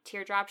 like,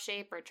 teardrop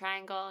shape or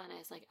triangle. And I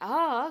was like,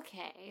 oh,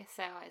 okay.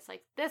 So I was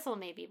like, this will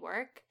maybe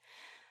work.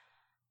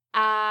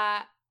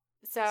 So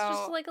it's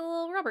just like a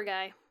little rubber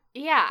guy.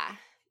 Yeah.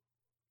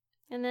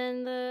 And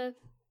then the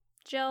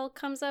gel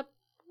comes up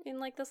in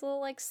like this little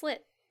like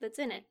slit that's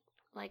in it.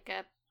 Like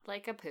a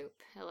poop.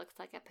 It looks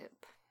like a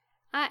poop.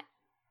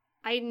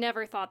 I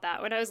never thought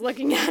that when I was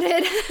looking at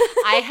it.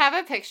 I have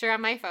a picture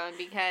on my phone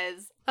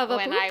because of a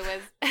when poop? I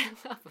was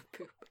of a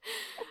poop.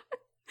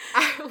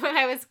 When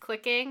I was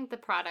clicking the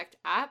product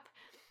up,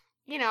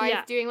 I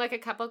was doing like a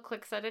couple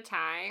clicks at a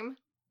time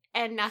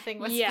and nothing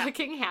was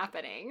fucking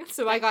happening.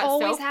 So I got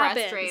so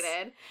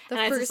frustrated. The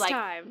and first I just like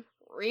time.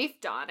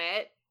 reefed on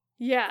it.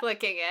 Yeah.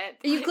 Clicking it.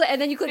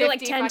 And then you click it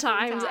like 10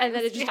 times and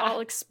then it just all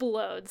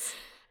explodes.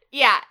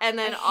 Yeah, and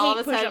then all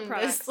of a sudden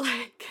products. this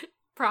like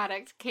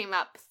product came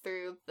up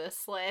through the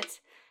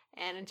slit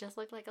and it just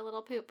looked like a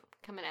little poop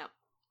coming out.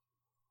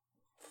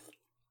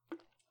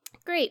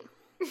 Great.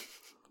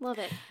 Love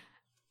it.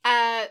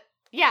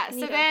 Yeah,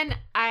 so then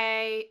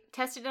I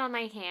tested it on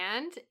my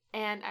hand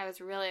and I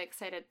was really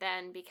excited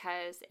then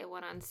because it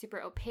went on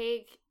super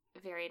opaque,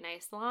 very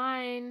nice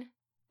line.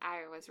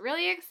 I was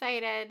really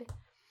excited.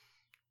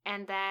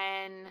 And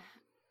then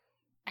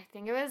I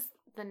think it was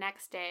the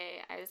next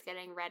day I was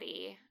getting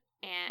ready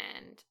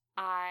and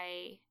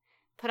I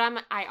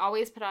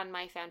always put on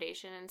my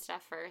foundation and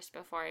stuff first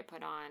before I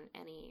put on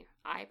any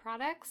eye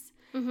products.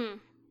 Mm-hmm.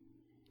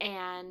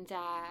 And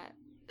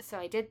so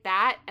I did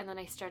that, and then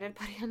I started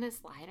putting on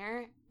this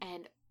liner,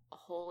 and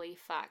holy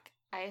fuck,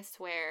 I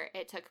swear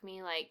it took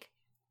me like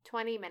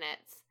 20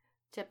 minutes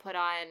to put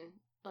on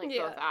like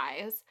both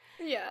eyes.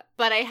 Yeah.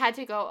 But I had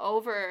to go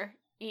over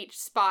each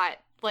spot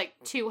like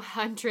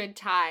 200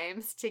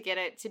 times to get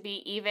it to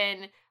be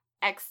even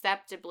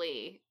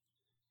acceptably.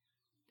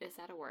 Is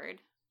that a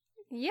word?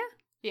 Yeah.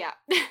 Yeah.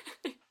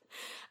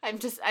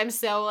 I'm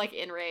so like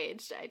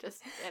enraged. I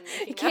just am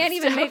making You can't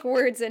even make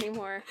words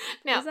anymore.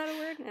 No. Is that a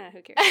word?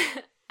 Who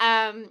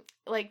cares?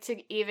 Like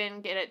to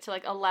even get it to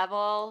like a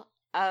level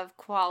of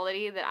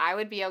quality that I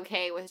would be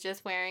okay with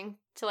just wearing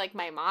to like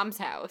my mom's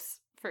house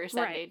for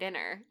Sunday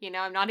dinner.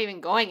 I'm not even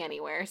going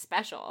anywhere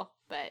special,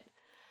 but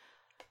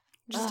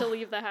just to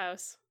leave the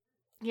house.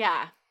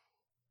 Yeah.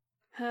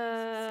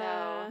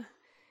 So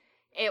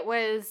it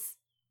was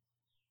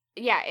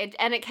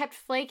it kept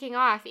flaking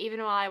off even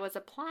while I was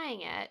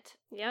applying it.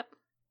 Yep.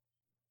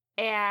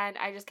 And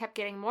I just kept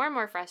getting more and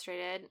more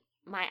frustrated.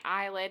 My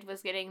eyelid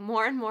was getting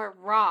more and more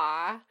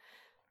raw.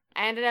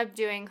 I ended up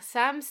doing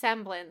some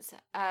semblance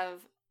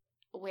of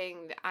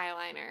winged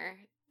eyeliner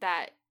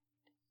that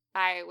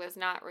I was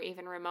not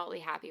even remotely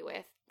happy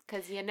with.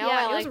 Because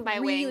I like my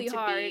really wing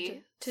hard to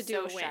be to do so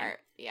a wing. sharp.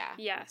 Yeah.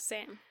 Yeah,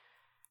 same.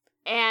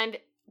 And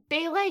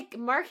they like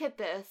market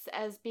this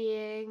as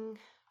being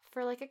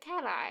for like a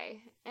cat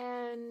eye.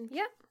 And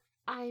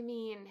I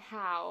mean,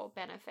 how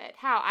benefit?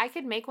 How? I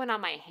could make one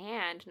on my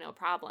hand, no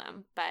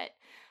problem. But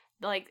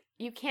like,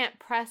 you can't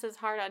press as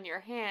hard on your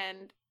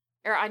hand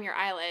or on your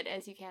eyelid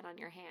as you can on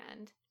your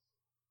hand.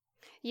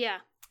 Yeah.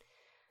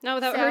 Not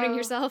without hurting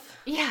yourself.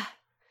 Yeah.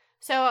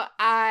 So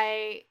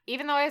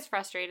even though I was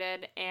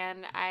frustrated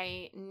and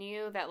I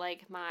knew that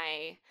like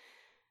my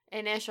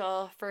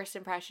initial first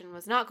impression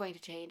was not going to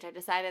change, I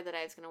decided that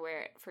I was going to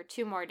wear it for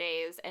 2 more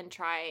days and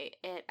try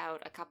it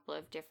out a couple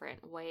of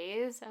different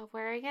ways of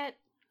wearing it.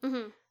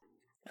 Mm-hmm.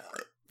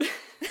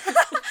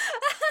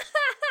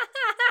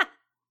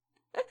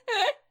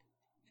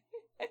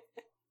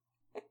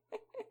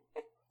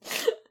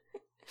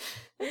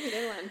 What are you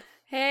doing?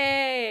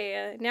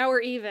 Hey, now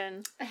we're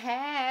even.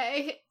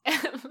 Hey.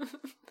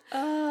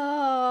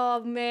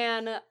 Oh,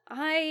 man.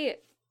 I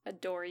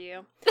adore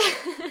you.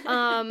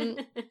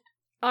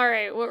 All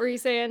right, what were you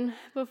saying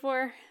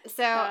before?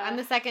 So, on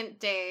the second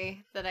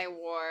day that I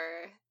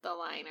wore the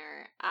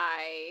liner,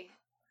 I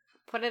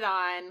put it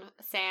on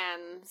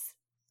sans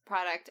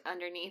product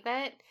underneath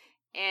it,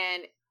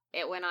 and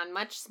it went on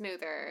much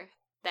smoother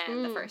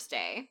than the first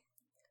day,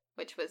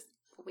 which was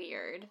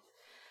weird.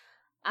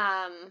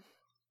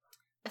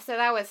 So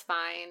that was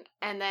fine.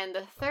 And then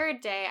the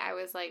third day, I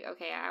was like,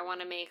 okay, I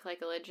want to make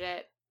like a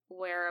legit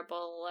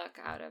wearable look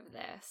out of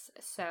this.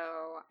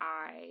 So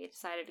I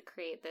decided to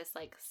create this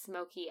like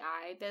smoky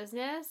eye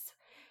business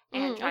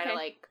and try to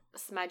like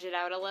smudge it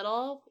out a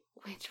little,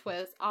 which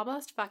was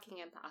almost fucking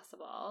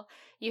impossible.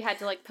 You had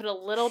to like put a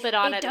little bit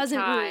on at a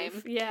time.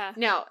 Move. Yeah.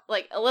 No,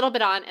 like a little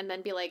bit on and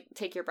then be like,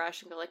 take your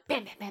brush and go like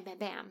bam, bam, bam, bam,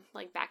 bam,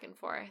 like back and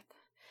forth.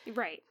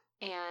 Right.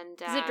 And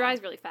because it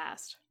dries really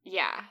fast.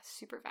 Yeah,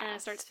 super fast. And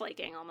it starts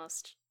flaking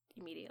almost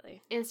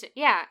immediately. Instant.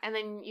 Yeah, and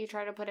then you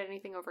try to put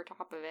anything over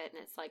top of it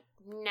and it's like,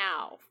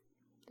 no,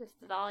 this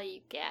is all you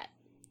get.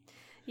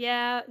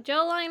 Yeah,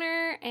 gel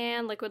liner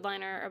and liquid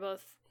liner are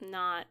both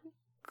not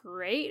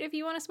great if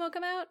you want to smoke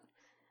them out.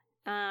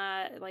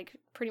 Like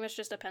pretty much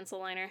just a pencil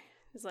liner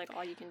is like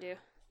all you can do.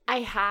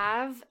 I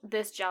have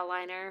this gel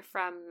liner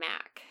from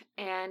MAC,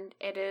 and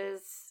it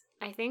is,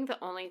 I think,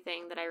 the only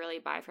thing that I really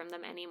buy from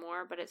them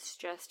anymore, but it's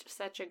just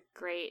such a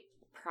great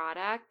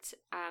product.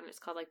 It's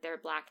called like their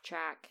Black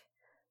Track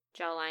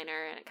gel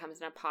liner, and it comes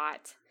in a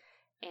pot,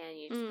 and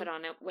you just put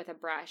on it with a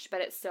brush,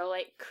 but it's so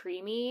like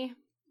creamy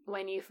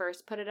when you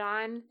first put it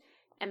on,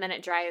 and then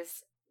it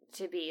dries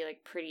to be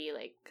like pretty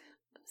like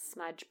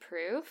smudge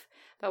proof,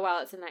 but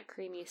while it's in that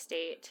creamy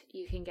state,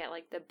 you can get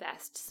like the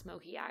best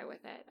smoky eye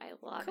with it. I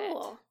love it.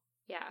 Cool.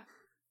 Yeah.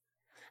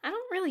 I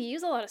don't really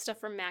use a lot of stuff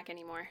from MAC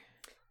anymore.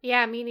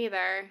 Yeah, me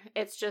neither.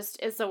 It's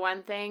the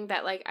one thing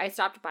that like I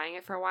stopped buying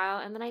it for a while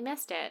and then I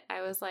missed it.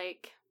 I was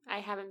like, I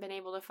haven't been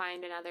able to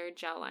find another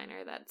gel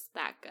liner that's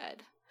that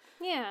good.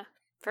 Yeah.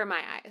 For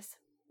my eyes.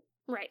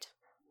 Right.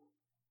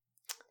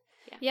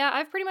 Yeah,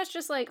 I've pretty much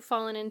just like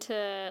fallen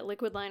into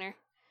liquid liner.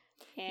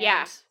 And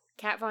yeah.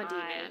 Kat Von D,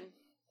 man.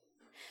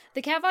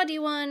 The Kat Von D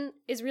one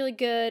is really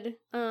good.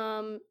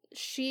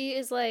 She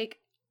is like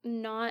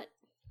not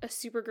a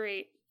super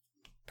great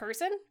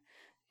person,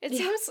 it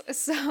seems.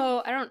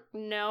 So I don't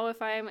know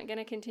if I'm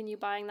gonna continue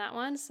buying that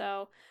one.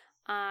 So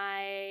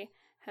I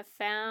have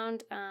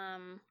found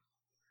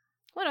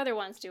what other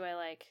ones do I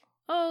like?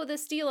 Oh, the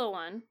Stila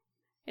one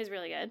is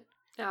really good.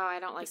 Oh, I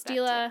don't like the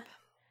Stila that tip.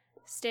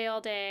 Stay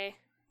All Day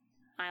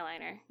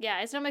eyeliner.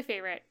 Yeah, it's not my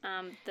favorite.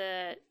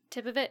 The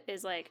tip of it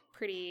is like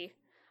pretty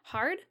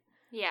hard.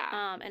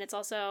 Yeah. And it's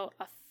also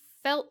a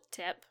felt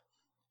tip.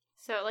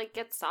 So it like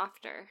gets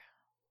softer.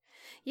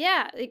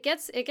 Yeah, it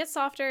gets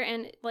softer,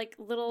 and like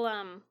little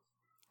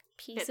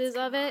pieces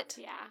of it.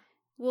 Yeah.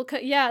 Will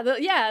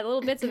the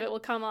little bits of it will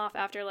come off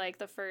after like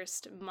the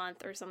first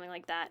month or something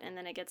like that, and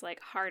then it gets like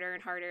harder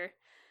and harder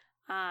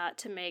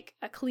to make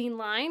a clean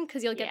line,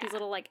 because you'll get these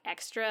little like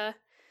extra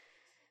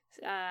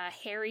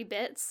hairy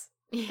bits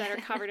that are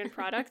covered in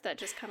product that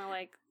just kind of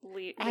like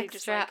extra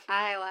just, like,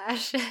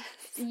 eyelashes.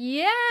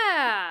 Yeah,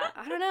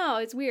 I don't know,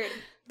 it's weird,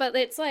 but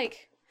it's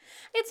like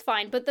it's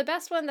fine. But the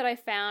best one that I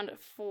found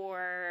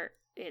for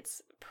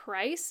its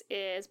price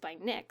is by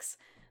NYX,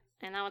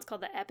 and that one's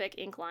called the Epic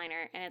Ink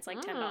Liner, and it's like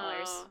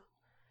 $10.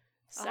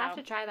 So I'll have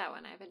to try that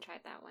one. I haven't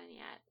tried that one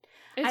yet.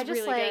 It's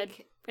really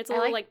good. It's a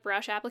little like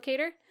brush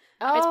applicator.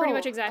 Oh, it's pretty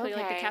much exactly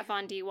like the okay. Kat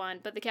Von D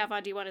one, but the Kat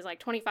Von D one is like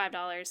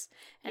 $25,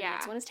 and the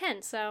next one is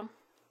 $10. So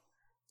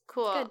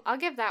cool. Good. I'll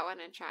give that one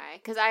a try,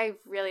 because I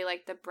really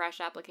like the brush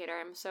applicator.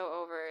 I'm so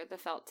over the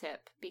felt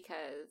tip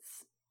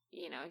because,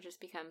 you know, it just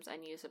becomes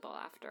unusable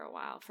after a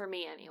while, for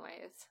me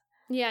anyways.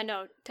 Yeah,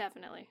 no,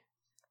 definitely.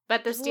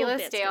 But the Just little Stila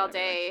bits Stay go All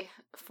everywhere. Day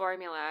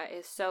formula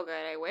is so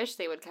good. I wish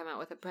they would come out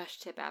with a brush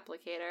tip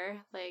applicator.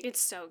 Like, It's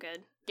so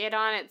good. get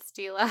on it,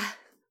 Stila.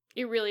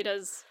 It really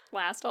does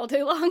last all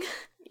day long.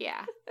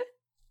 Yeah.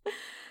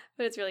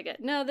 But it's really good.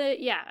 No,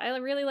 I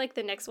really like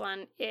the NYX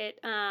one. It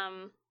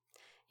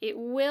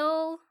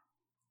will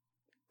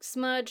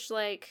smudge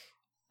like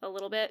a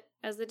little bit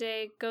as the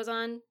day goes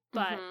on,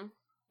 but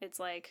it's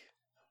like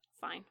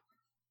fine.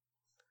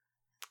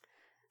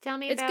 Tell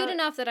me It's about... good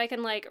enough that I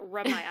can like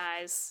rub my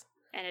eyes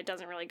and it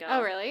doesn't really go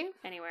Oh, really?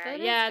 anywhere.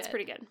 That is Yeah, it's good.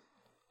 pretty good.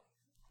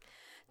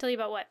 Tell you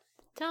about what?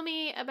 Tell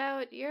me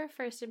about your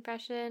first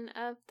impression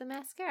of the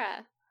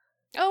mascara.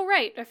 Oh,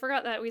 right. I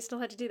forgot that we still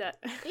had to do that.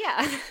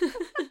 Yeah.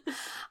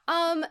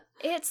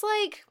 It's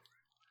like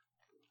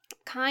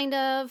kind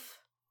of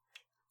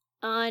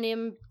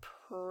unimpressed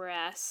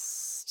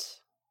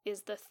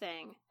is the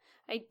thing.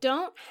 I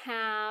don't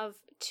have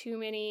too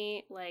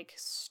many like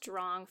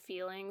strong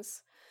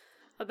feelings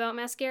about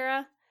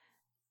mascara,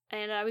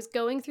 and I was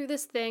going through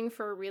this thing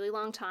for a really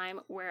long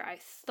time where I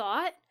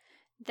thought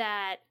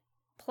that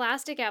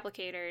plastic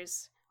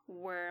applicators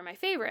were my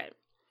favorite.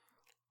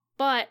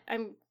 But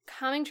I'm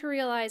coming to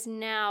realize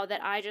now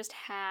that I just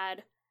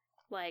had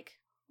like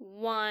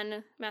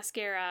one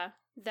mascara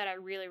that I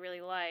really,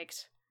 really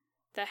liked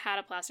that had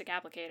a plastic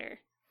applicator.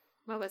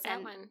 What was that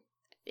And one?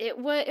 It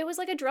was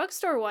like a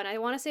drugstore one. I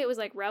want to say it was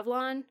like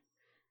Revlon,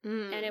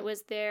 Mm. and it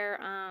was their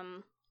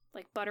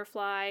like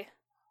butterfly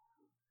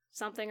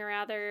something or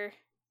other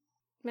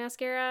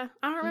mascara.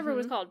 I don't remember what it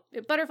was called.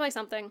 Butterfly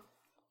something.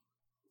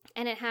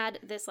 And it had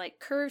this like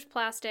curved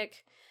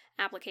plastic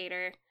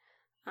applicator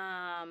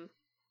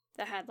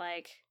that had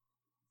like,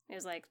 it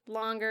was like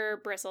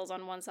longer bristles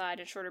on one side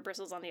and shorter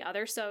bristles on the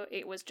other, so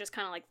it was just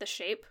kind of like the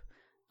shape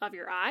of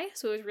your eye,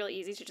 so it was really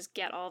easy to just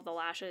get all of the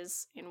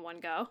lashes in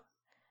one go.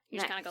 You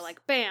just kind of go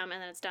like bam,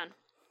 and then it's done.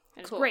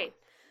 And it's great.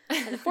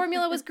 And the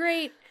formula was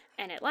great,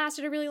 and it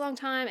lasted a really long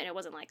time, and it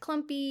wasn't like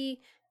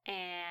clumpy,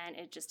 and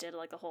it just did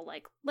like the whole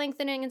like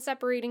lengthening and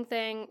separating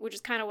thing, which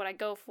is kind of what I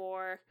go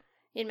for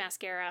in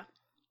mascara.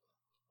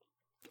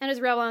 And it was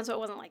Revlon, so it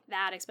wasn't like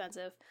that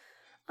expensive.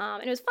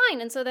 And it was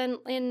fine. And so then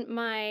in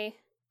my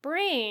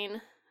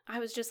brain, I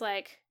was just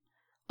like,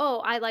 oh,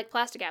 I like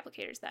plastic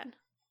applicators then.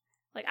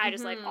 Like, I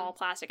just like all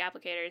plastic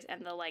applicators,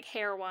 and the like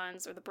hair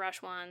ones or the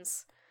brush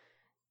ones,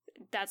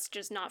 that's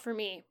just not for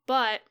me.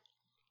 But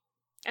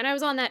And I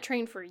was on that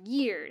train for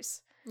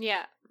years.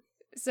 Yeah.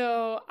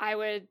 So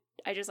I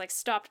just like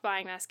stopped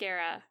buying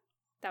mascara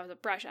that was a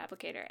brush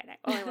applicator, and I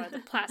only wanted the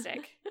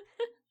plastic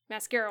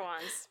mascara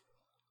ones.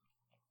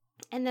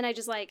 And then I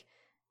just like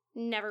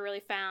never really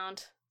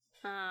found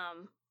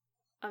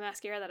a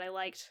mascara that I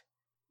liked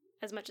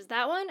as much as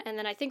that one. And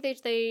then I think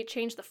they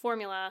changed the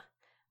formula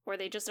where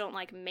they just don't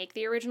like make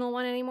the original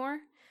one anymore,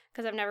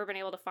 because I've never been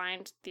able to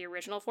find the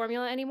original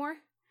formula anymore.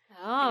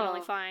 I can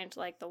only find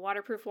like the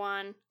waterproof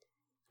one,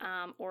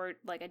 or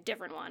like a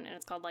different one, and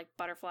it's called like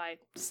Butterfly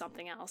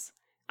something else.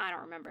 I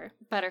don't remember.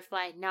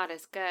 Butterfly, not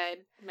as good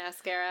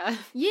mascara.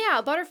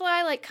 Yeah,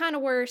 Butterfly, like kind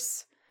of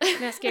worse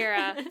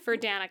mascara for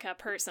Danica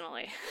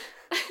personally.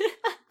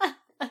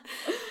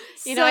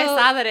 You know, I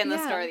saw that in the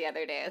store the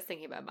other day. I was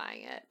thinking about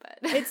buying it, but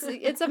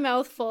it's a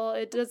mouthful.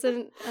 It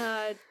doesn't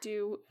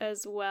do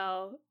as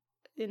well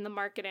in the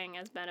marketing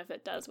as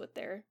Benefit does with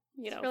their,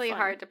 you know, it's really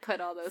hard to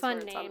put all those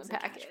words on the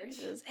package.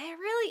 It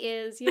really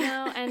is, you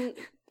know. And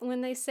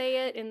when they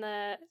say it in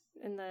the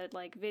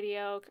like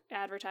video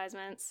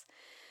advertisements,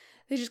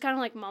 they just kind of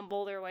like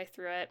mumble their way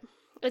through it.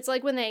 It's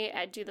like when they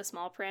do the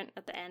small print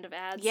at the end of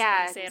ads.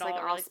 Yeah, they say it like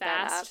all really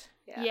fast.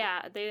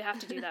 Yeah, they have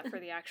to do that for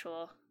the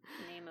actual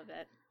name of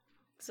it.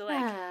 So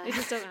like it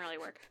just doesn't really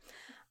work.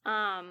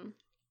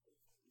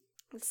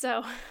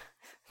 So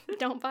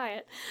don't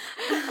buy it.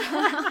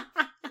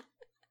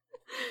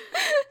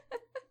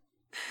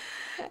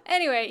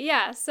 Anyway,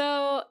 yeah.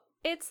 So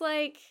it's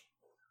like,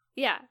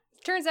 yeah.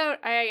 Turns out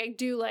I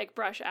do like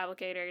brush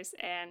applicators,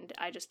 and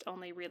I just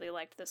only really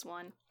liked this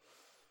one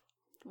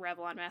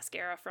Revlon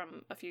mascara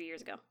from a few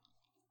years ago.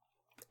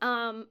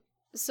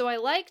 So I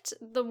liked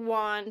the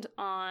wand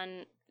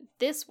on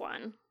this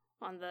one,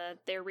 on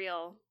They're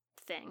Real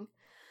thing.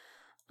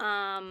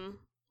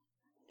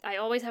 I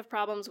always have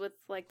problems with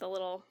like the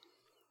little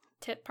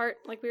tip part,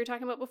 like we were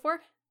talking about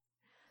before.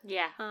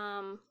 Yeah.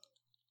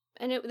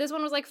 And this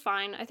one was like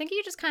fine. I think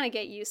you just kind of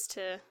get used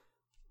to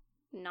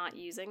not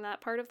using that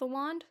part of the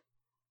wand.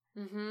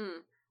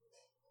 Mm-hmm.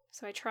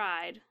 So I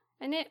tried,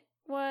 and it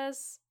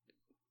was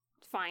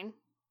fine.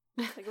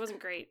 Like, it wasn't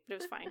great, but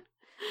it was fine.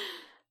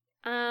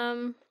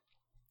 And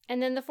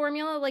then the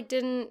formula, like,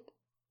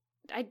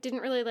 I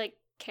didn't really, like,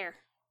 care.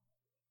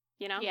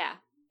 You know? Yeah.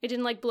 It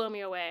didn't, like, blow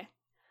me away.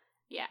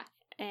 Yeah.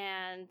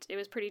 And it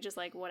was pretty just,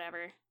 like,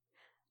 whatever.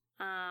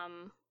 I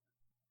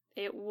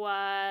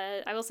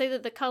will say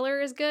that the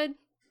color is good.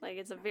 Like,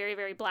 it's a very,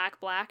 very black,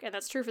 and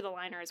that's true for the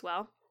liner as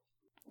well.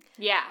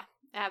 Yeah,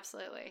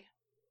 absolutely.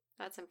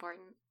 That's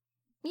important.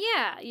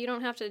 Yeah, you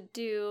don't have to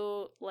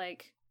do,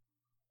 like,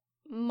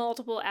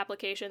 multiple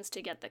applications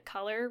to get the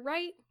color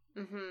right.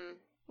 Mm-hmm.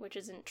 Which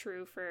isn't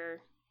true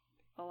for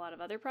a lot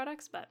of other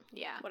products, but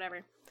yeah,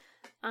 whatever.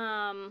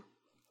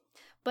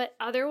 But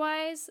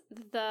otherwise,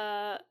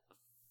 the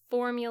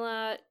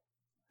formula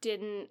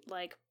didn't,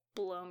 like,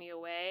 blow me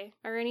away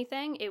or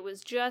anything. It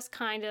was just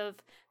kind of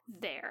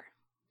there.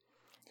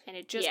 And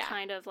it just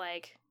kind of,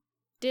 like,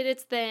 did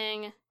its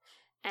thing,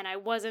 and I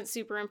wasn't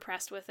super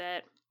impressed with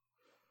it.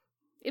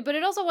 But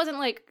it also wasn't,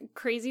 like,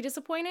 crazy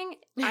disappointing.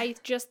 I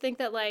just think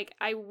that, like,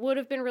 I would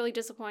have been really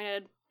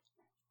disappointed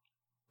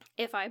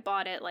if I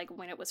bought it, like,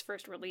 when it was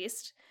first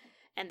released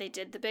and they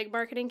did the big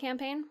marketing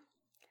campaign.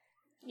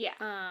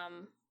 Yeah.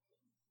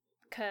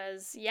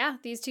 'Cause, yeah,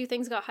 these two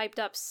things got hyped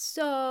up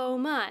so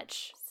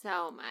much.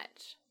 So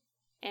much.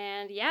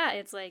 And, yeah,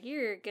 it's like,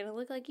 you're gonna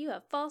look like you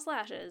have false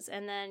lashes.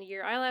 And then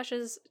your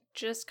eyelashes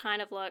just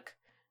kind of look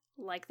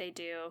like they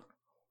do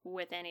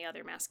with any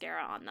other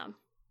mascara on them.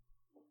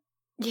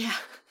 Yeah.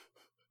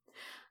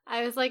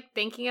 I was, like,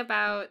 thinking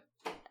about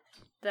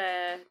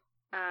the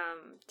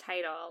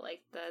title,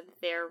 like the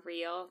They're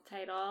Real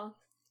title,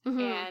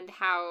 and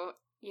how,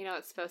 you know,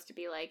 it's supposed to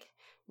be like,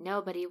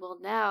 nobody will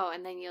know,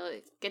 and then you'll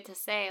get to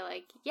say,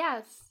 like,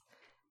 yes,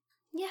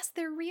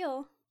 they're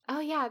real. Oh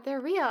yeah, they're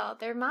real,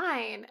 they're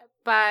mine.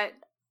 But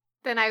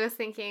then I was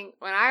thinking,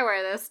 when I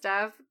wear this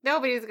stuff,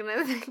 nobody's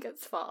gonna think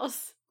it's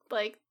false.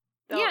 Like,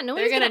 they're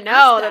gonna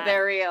know that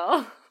they're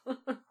real.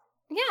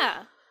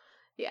 Yeah.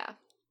 Yeah.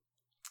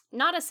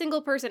 Not a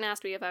single person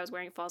asked me if I was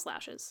wearing false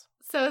lashes.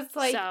 So it's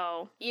like,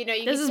 you know,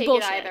 you can take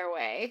it either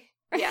way.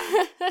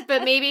 Yeah.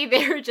 But maybe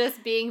they're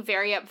just being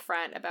very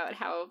upfront about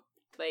how,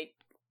 like,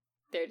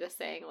 they're just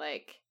saying,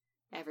 like,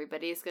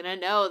 everybody's gonna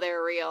know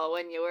they're real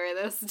when you wear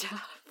this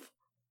stuff.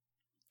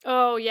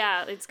 Oh,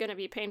 yeah. It's gonna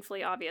be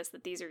painfully obvious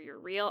that these are your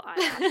real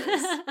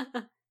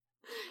eyelashes.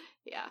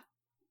 Yeah.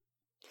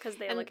 Because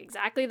they look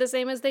exactly the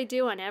same as they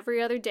do on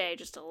every other day,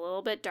 just a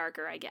little bit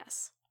darker, I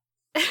guess.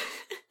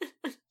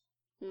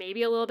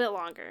 Maybe a little bit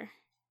longer.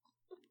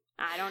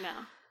 I don't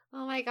know.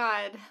 Oh my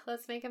god.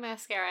 Let's make a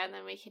mascara and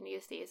then we can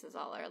use these as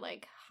all our,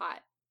 like,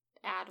 hot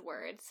ad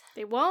words.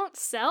 They won't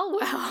sell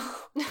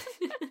well.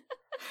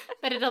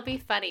 But it'll be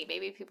funny.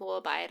 Maybe people will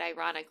buy it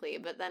ironically,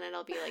 but then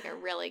it'll be, like, a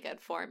really good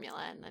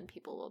formula and then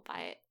people will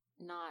buy it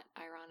not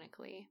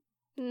ironically.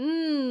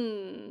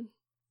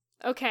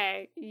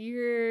 Okay.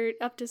 You're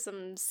up to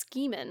some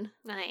scheming.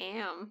 I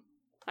am.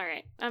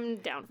 Alright. I'm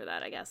down for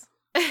that, I guess.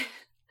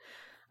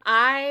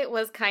 I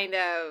was kind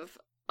of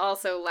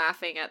also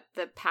laughing at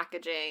the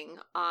packaging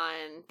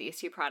on these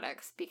two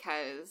products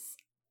because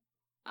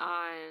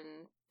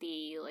on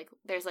the, like,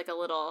 there's like a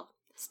little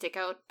stick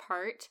out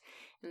part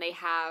and they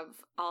have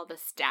all the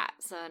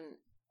stats on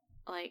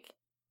like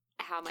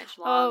how much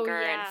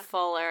longer and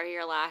fuller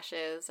your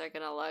lashes are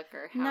gonna look,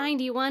 or how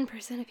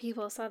 91% of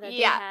people saw that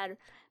they had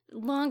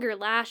longer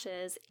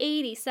lashes.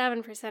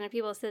 87% of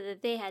people said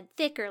that they had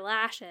thicker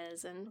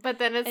lashes, but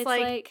then it's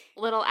like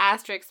little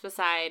asterisks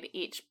beside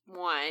each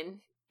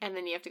one, and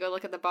then you have to go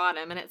look at the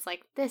bottom, and it's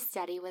like, this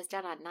study was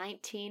done on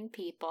 19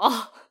 people.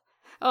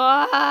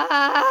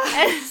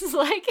 It's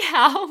like,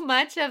 how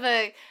much of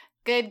a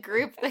good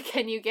group that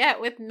can you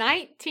get with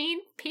 19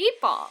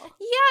 people?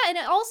 Yeah, and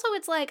also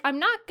it's like, I'm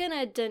not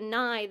gonna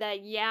deny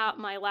that,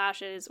 my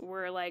lashes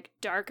were like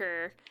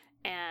darker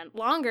and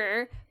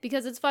longer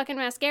because it's fucking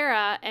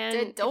mascara,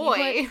 and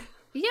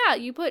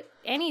you put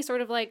any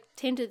sort of like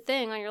tinted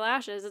thing on your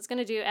lashes, it's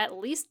gonna do at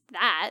least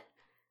that.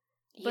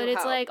 But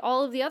it's like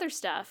all of the other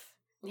stuff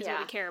is what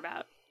we care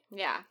about.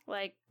 Yeah.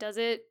 Like, does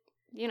it,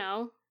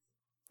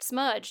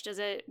 smudge? Does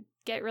it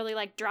get really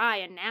like dry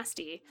and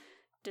nasty?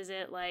 Does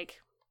it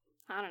like,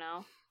 I don't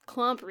know,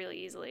 clump really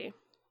easily?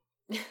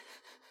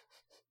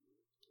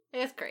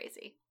 It's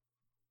crazy.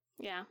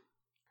 Yeah.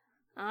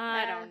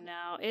 I don't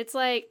know. It's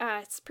like,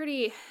 it's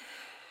pretty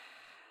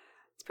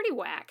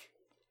whack.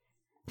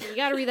 You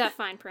gotta read that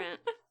fine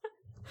print.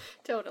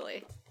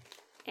 Totally.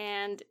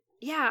 And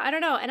yeah, I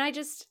don't know. And I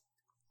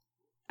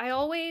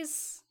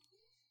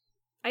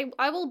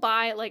will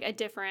buy like a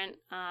different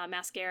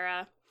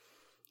mascara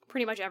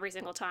pretty much every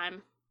single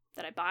time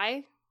that I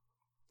buy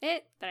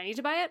it, that I need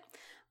to buy it.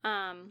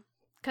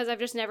 Because I've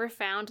just never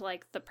found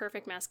like the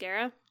perfect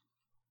mascara.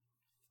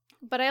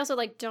 But I also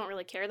like don't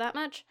really care that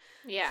much.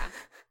 Yeah.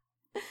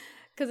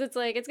 Because it's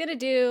like, it's going to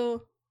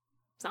do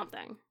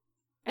something.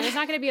 And it's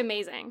not going to be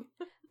amazing.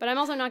 But I'm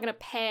also not going to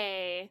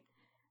pay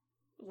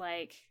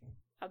like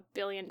 $1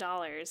 billion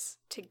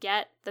to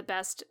get the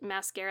best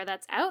mascara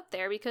that's out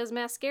there, because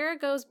mascara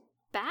goes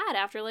bad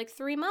after like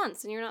 3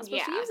 months and you're not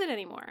supposed to use it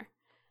anymore.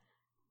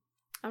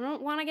 I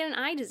don't want to get an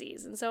eye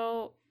disease. And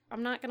so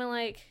I'm not going to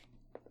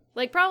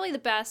like probably the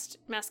best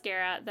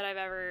mascara that I've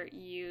ever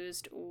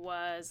used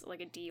was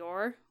like a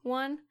Dior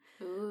one.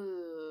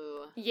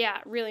 Ooh. Yeah,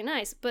 really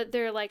nice. But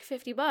they're like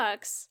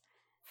 $50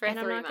 for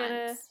 3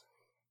 months.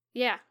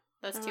 Yeah.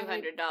 That's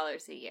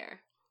 $200 a year.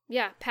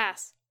 Yeah,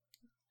 pass.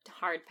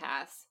 Hard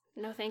pass.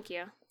 No, thank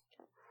you.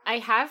 I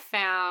have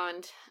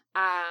found,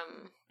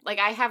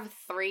 I have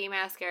 3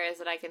 mascaras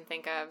that I can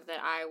think of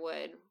that I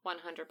would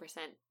 100%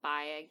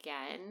 buy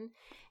again.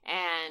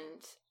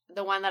 And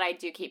the one that I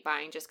do keep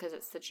buying just because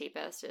it's the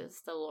cheapest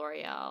is the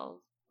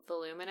L'Oreal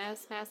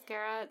Voluminous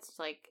mascara. It's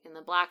like in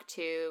the black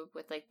tube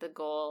with like the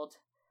gold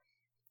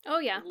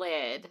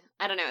lid.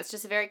 I don't know. It's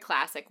just a very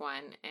classic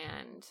one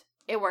and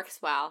it works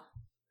well.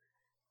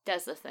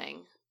 Does the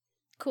thing.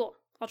 Cool.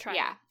 I'll try.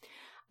 Yeah.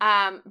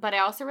 But I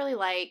also really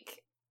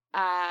like,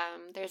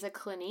 there's a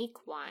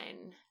Clinique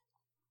one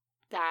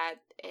that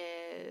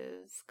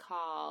is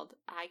called,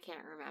 I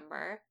can't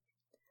remember.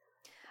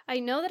 I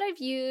know that I've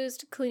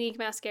used Clinique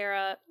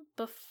mascara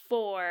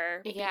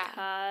before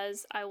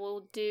because I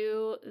will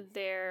do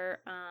their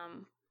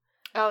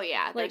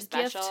their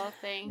special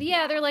thing.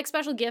 Yeah, their like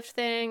special gift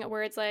thing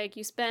where it's like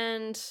you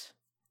spend,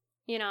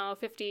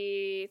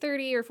 $50,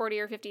 $30 or $40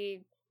 or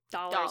 $50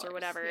 or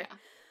whatever. Yeah.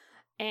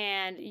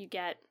 And you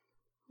get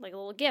like a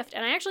little gift.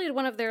 And I actually did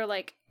one of their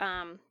like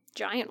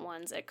giant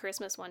ones at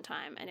Christmas one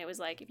time, and it was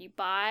like, if you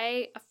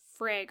buy a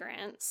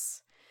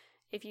fragrance,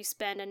 if you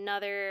spend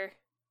another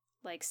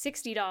like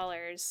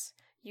 $60,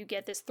 you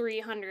get this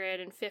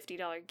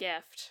 $350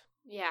 gift.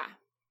 Yeah.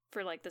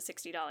 For like the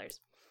 $60.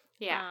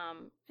 Yeah.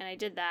 And I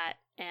did that,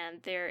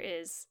 and there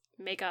is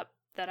makeup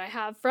that I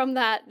have from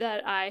that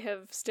I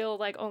have still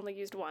like only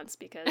used once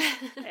because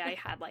I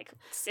had like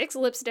 6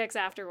 lipsticks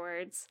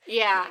afterwards.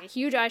 Yeah. Like a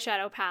huge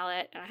eyeshadow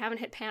palette, and I haven't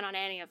hit pan on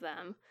any of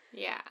them.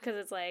 Yeah. Because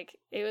it's like,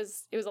 it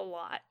was a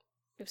lot.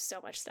 It was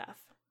so much stuff.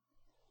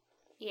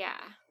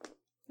 Yeah.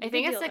 I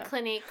think it's the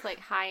Clinique, like,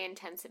 high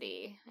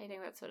intensity. I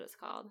think that's what it's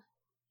called.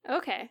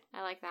 Okay.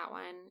 I like that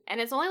one. And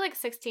it's only like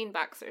 $16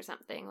 or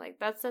something. Like,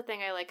 that's the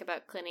thing I like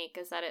about Clinique,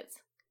 is that it's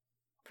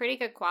pretty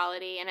good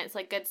quality and it's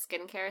like good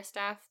skincare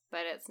stuff,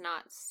 but it's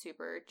not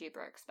super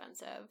duper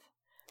expensive.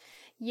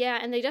 Yeah,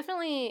 and they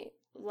definitely,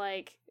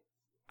 like,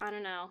 I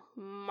don't know,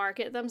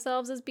 market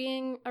themselves as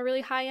being a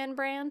really high-end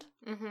brand.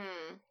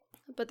 Mm-hmm.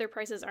 But their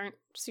prices aren't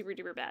super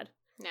duper bad.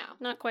 No.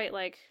 Not quite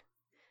like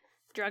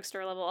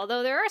drugstore level.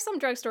 Although there are some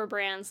drugstore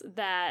brands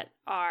that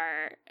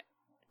are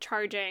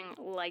charging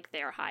like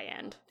they're high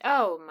end.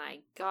 Oh my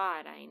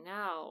god, I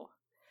know.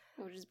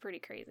 Which is pretty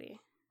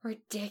crazy.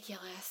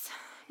 Ridiculous.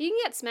 You can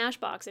get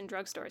Smashbox in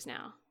drugstores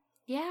now.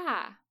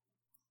 Yeah.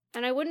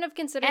 And I wouldn't have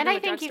considered them a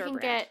drugstore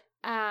brand.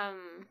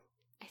 And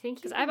I think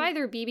you because I buy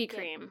their BB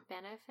cream.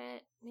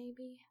 Benefit,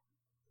 maybe?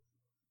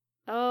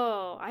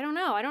 Oh, I don't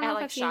know. I don't know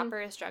if I've seen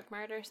Shoppers Drug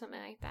Mart or something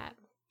like that.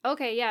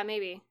 Okay, yeah,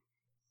 maybe.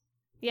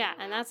 Yeah,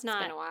 and that's not...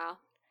 It's been a while.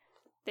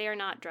 They are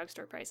not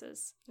drugstore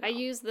prices. No. I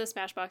use the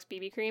Smashbox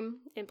BB cream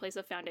in place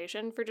of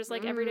foundation for just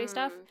like everyday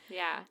stuff.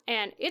 Yeah.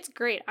 And it's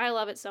great. I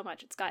love it so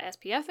much. It's got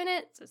SPF in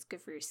it, so it's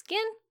good for your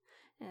skin.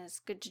 And it's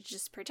good to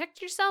just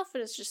protect yourself.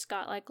 And it's just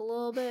got like a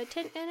little bit of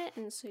tint in it,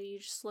 and so you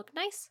just look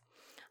nice.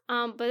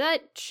 But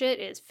that shit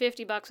is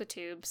 $50 a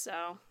tube,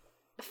 so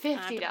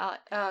 $50.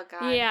 Oh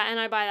god. yeah, and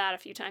I buy that a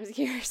few times a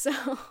year,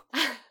 so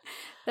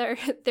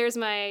there's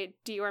my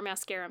Dior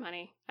mascara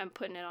money. I'm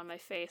putting it on my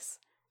face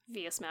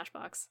via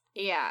Smashbox.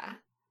 Yeah.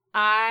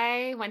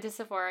 I went to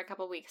Sephora a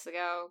couple weeks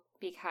ago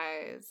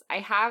because I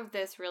have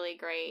this really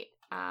great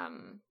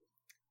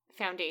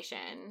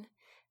foundation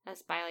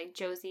that's by like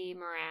Josie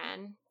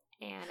Moran,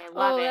 and I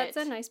love it. Oh, that's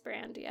a nice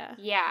brand, yeah.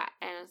 Yeah,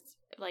 and it's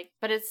like,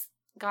 but it's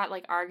got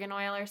like argan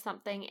oil or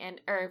something,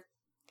 or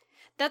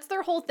that's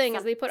their whole thing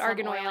is they put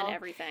argan oil oil in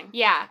everything.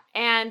 Yeah,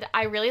 and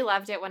I really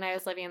loved it when I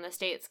was living in the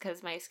States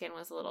because my skin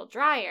was a little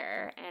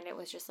drier, and it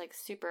was just like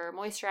super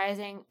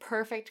moisturizing,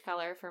 perfect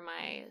color for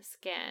my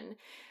skin.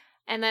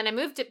 And then I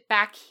moved it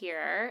back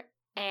here,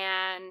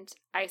 and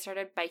I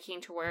started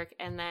biking to work,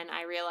 and then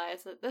I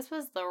realized that this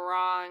was the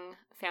wrong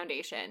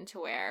foundation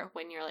to wear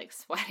when you're like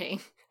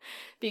sweating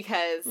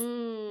because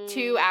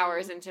 2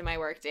 hours into my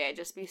workday, I'd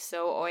just be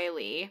so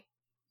oily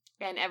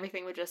and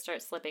everything would just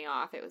start slipping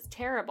off. It was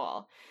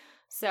terrible.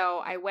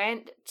 So I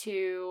went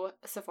to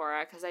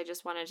Sephora because I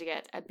just wanted to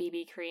get a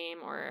BB cream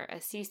or a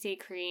CC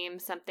cream,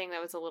 something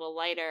that was a little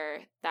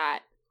lighter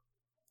that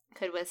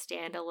could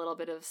withstand a little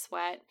bit of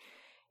sweat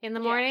in the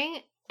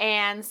morning.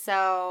 And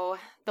so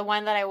the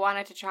one that I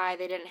wanted to try,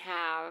 they didn't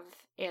have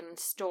in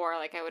store.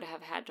 Like I would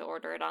have had to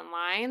order it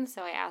online.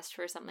 So I asked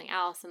for something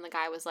else, and the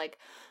guy was like,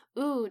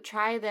 ooh,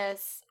 try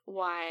this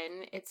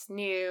one. It's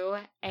new.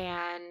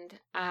 And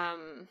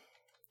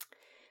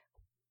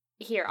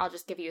here, I'll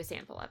just give you a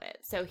sample of it.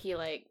 So he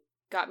like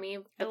got me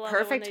the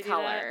perfect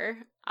color.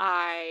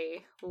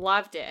 I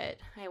loved it.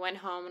 I went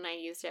home and I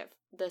used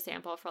the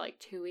sample for like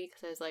 2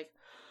 weeks. I was like,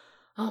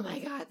 oh my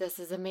God, this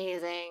is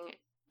amazing.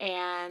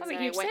 And that's a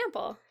huge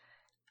sample.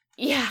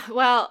 Yeah,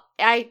 well,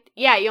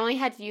 you only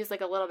had to use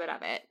like a little bit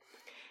of it.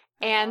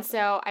 And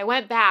so I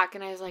went back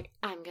and I was like,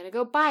 I'm going to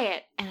go buy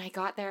it. And I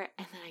got there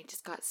and then I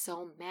just got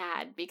so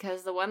mad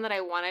because the one that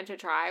I wanted to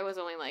try was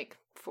only like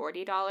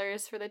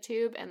 $40 for the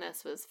tube and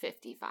this was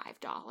 $55.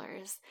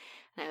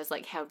 And I was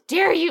like, how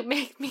dare you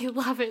make me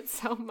love it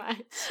so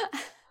much?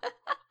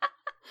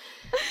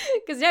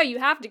 Because now you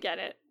have to get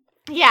it.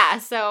 Yeah,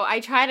 so I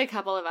tried a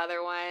couple of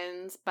other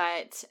ones,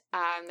 but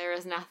there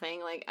was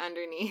nothing like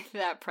underneath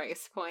that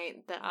price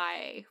point that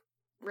I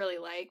really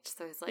liked.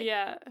 So I was like,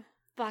 yeah,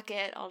 fuck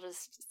it, I'll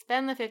just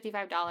spend the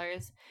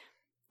 $55.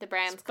 The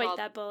brand's bite called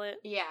that bullet.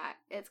 Yeah,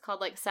 it's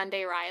called like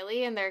Sunday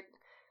Riley, and they're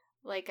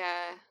like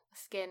a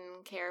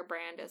skincare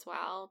brand as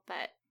well.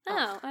 But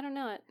I don't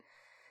know it.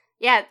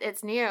 Yeah,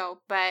 it's new,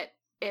 but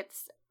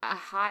it's a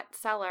hot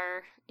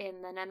seller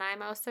in the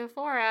Nanaimo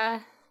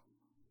Sephora.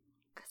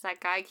 Because that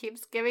guy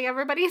keeps giving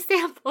everybody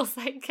samples,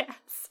 I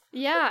guess.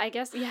 Yeah, I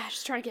guess. Yeah,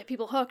 just trying to get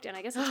people hooked, and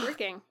I guess it's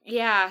working.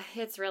 Yeah,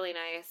 it's really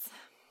nice.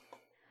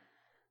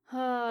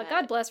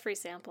 God bless free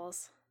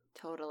samples.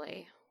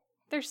 Totally.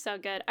 They're so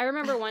good. I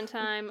remember one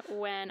time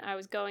when I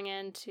was going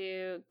in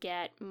to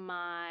get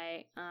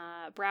my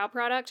brow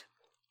product.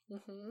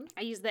 Mm-hmm.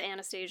 I used the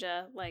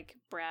Anastasia, like,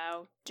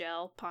 brow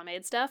gel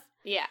pomade stuff.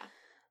 Yeah.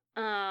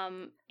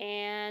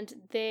 And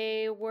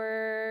they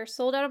were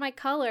sold out of my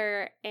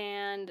color,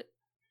 and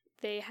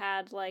they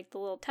had, like, the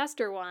little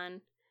tester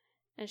one,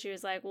 and she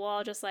was like, well,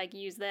 I'll just, like,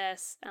 use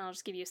this, and I'll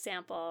just give you a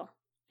sample,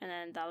 and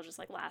then that'll just,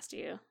 like, last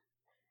you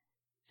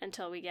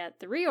until we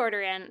get the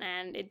reorder in,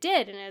 and it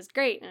did, and it was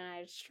great, and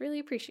I just really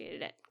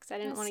appreciated it, because I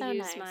didn't want to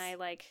use my,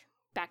 like,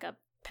 backup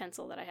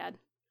pencil that I had.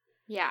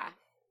 Yeah.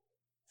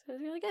 So it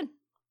was really good.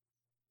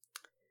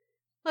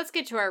 Let's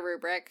get to our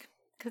rubric,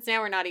 because now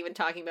we're not even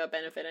talking about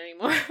Benefit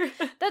anymore.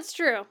 That's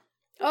true.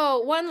 Oh,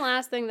 one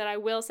last thing that I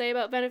will say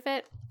about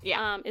Benefit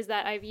is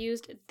that I've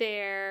used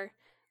their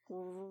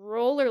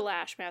Roller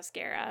Lash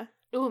Mascara.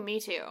 Ooh, me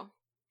too.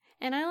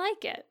 And I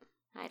like it.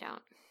 I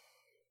don't.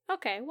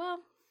 Okay, well,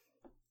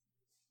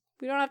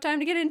 we don't have time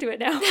to get into it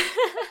now.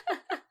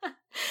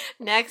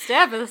 Next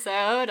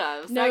episode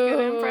of Second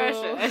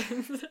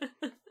Impressions.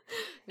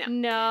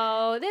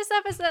 No, this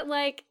episode,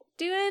 like,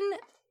 doing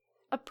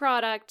a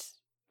product,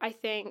 I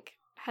think,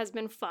 has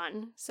been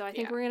fun. So I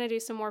think we're going to do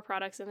some more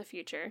products in the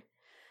future.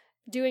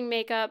 Doing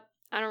makeup,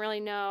 I don't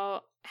really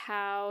know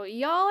how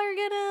y'all are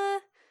gonna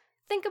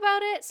think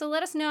about it, so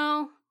let us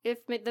know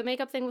if the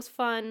makeup thing was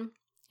fun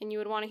and you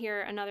would want to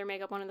hear another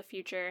makeup one in the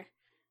future.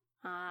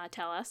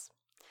 Tell us.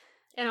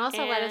 And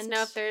also let us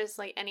know if there's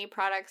like any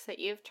products that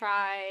you've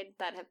tried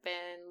that have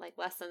been like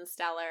less than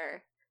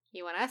stellar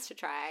you want us to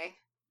try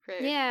for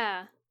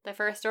the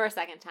first or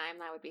second time.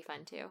 That would be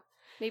fun too.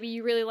 Maybe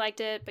you really liked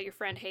it but your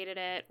friend hated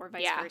it, or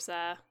vice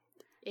versa.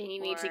 And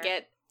you need to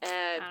get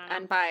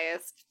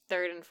unbiased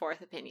third and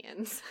fourth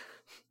opinions.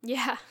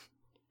 Yeah.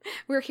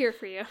 We're here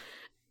for you.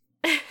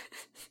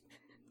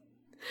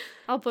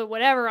 I'll put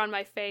whatever on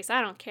my face.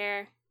 I don't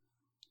care.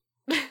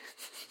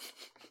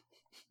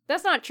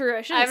 That's not true.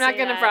 I shouldn't I'm not say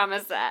going to that.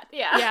 promise that.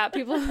 Yeah. Yeah,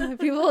 people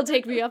will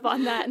take me up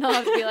on that, and I'll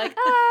have to be like,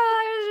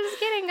 I was just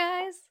kidding,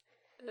 guys.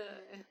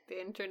 The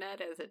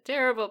internet is a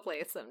terrible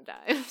place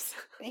sometimes.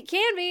 It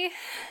can be,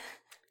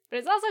 but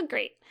it's also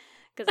great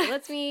because it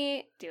lets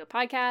me do a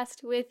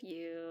podcast with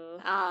you.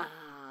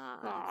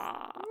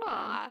 Aww.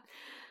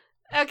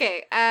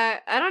 Okay,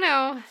 I don't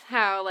know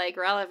how, like,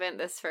 relevant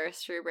this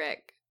first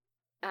rubric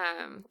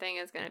thing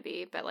is going to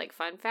be, but, like,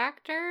 fun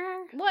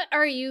factor? What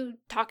are you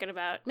talking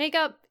about?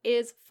 Makeup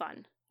is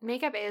fun.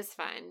 Makeup is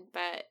fun,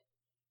 but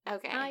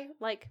okay. I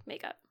like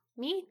makeup.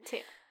 Me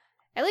too.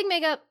 I like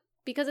makeup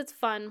because it's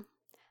fun.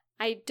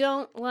 I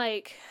don't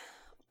like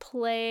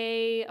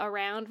play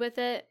around with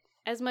it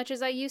as much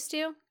as I used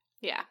to.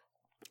 Yeah.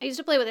 I used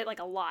to play with it like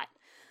a lot,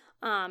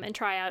 and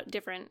try out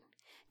different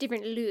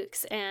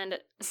looks and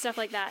stuff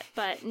like that.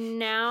 But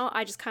now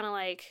I just kind of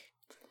like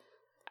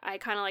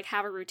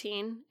have a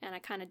routine, and I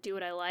kind of do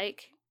what I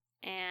like,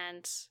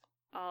 and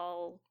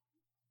I'll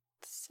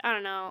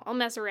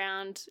mess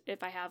around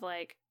if I have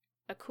like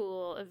a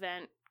cool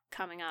event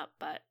coming up,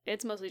 but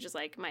it's mostly just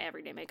like my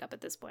everyday makeup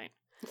at this point.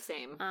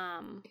 Same.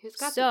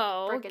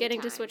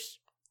 Getting to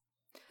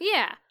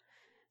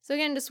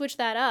switch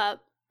that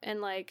up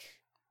and like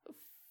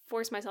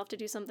force myself to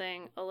do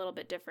something a little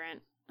bit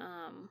different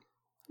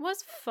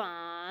was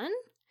fun.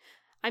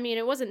 I mean,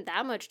 it wasn't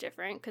that much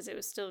different because it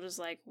was still just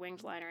like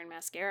winged liner and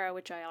mascara,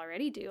 which I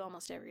already do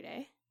almost every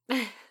day.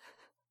 But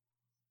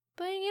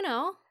you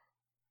know,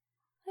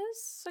 it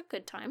was a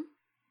good time.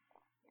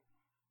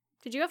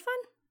 Did you have fun?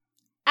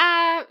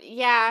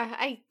 Yeah,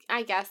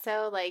 I guess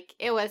so. Like,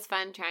 it was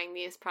fun trying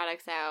these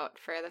products out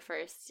for the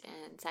first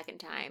and second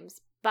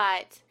times,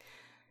 but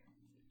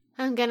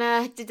I'm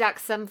gonna deduct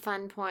some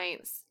fun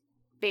points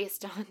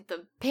based on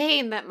the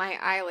pain that my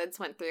eyelids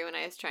went through when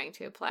I was trying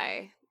to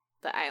apply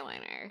the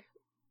eyeliner.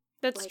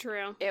 That's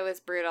true. It was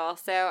brutal,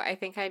 so I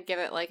think I'd give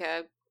it like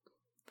a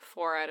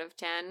 4 out of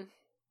 10.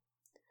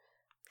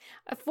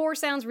 A 4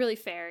 sounds really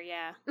fair,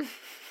 yeah.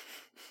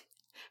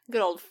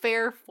 Good old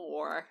fair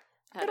 4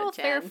 out of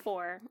 10. Fair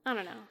 4. I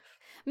don't know.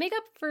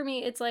 Makeup for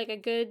me, it's like a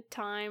good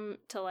time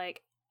to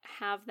like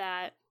have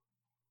that,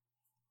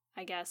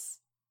 I guess,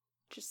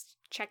 just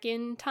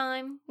check-in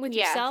time with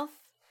yourself.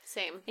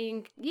 Same.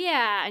 And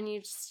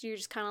you're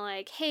just kind of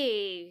like,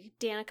 hey,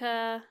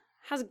 Danica,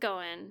 how's it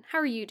going? How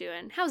are you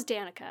doing? How's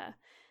Danica?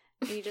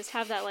 And you just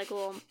have that like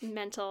little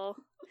mental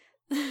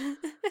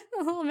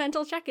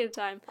check-in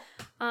time.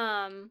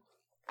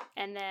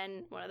 And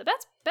then one of the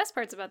best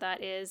parts about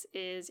that is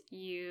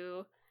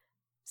you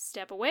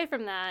step away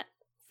from that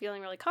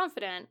feeling really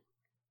confident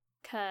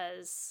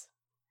because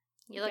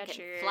you look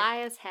fly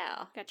as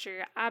hell. Got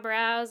your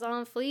eyebrows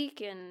on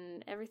fleek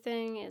and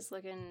everything is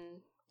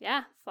looking,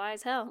 fly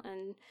as hell.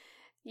 And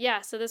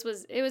so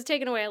it was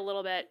taken away a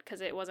little bit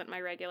because it wasn't my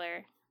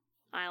regular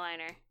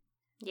eyeliner.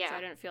 Yeah. So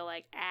I didn't feel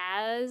like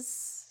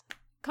as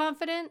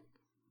confident.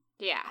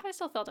 Yeah. But I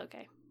still felt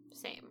okay.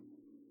 Same.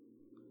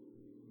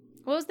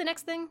 What was the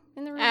next thing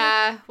in the room?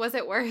 Was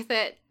it worth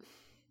it?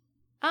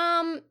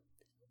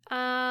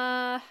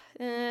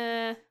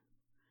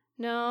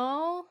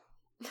 No.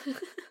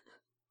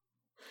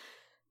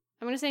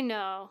 I'm gonna say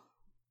no.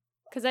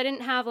 Because I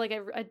didn't have like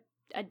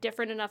a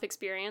different enough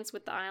experience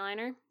with the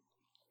eyeliner.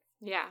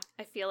 Yeah.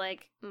 I feel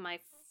like my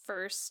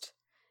first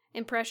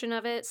impression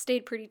of it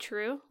stayed pretty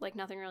true. Like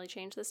nothing really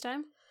changed this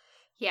time.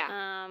 Yeah.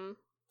 I'm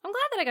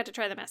glad that I got to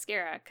try the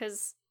mascara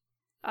because,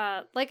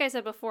 like I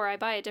said before, I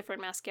buy a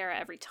different mascara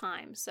every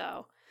time.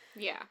 So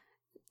yeah,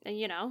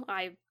 and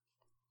I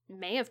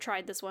may have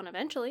tried this one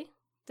eventually.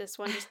 This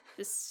one,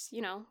 this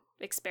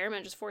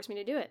experiment just forced me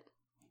to do it.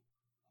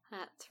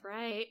 That's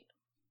right.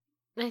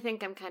 I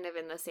think I'm kind of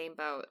in the same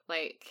boat.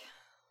 Like,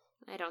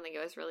 I don't think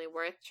it was really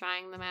worth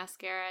trying the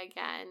mascara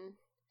again.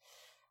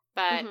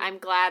 But I'm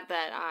glad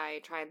that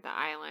I tried the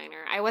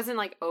eyeliner. I wasn't,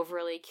 like,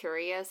 overly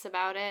curious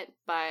about it,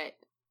 but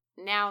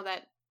now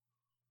that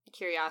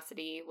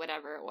curiosity,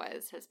 whatever it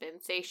was, has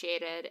been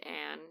satiated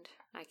and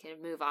I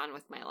can move on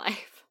with my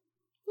life.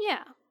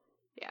 Yeah.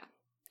 Yeah.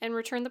 And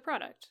return the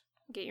product.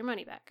 Get your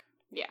money back.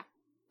 Yeah.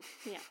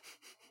 Yeah.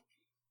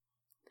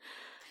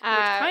 Which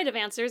kind of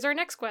answers our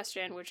next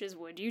question, which is,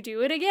 would you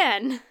do it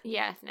again?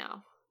 Yeah,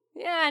 no.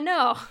 Yeah,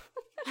 no.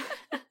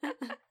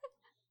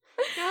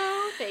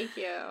 No, thank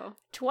you.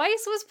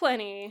 Twice was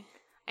plenty.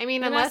 I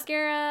mean, the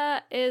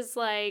mascara is,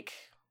 like,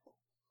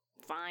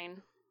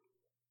 fine.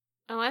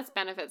 Unless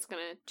Benefit's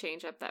gonna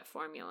change up that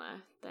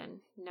formula,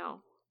 then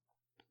no.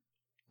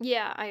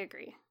 Yeah, I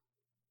agree.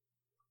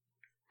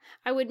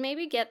 I would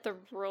maybe get the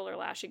roller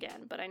lash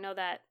again, but I know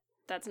that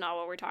that's not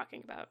what we're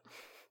talking about.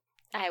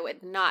 I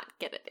would not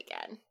get it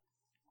again.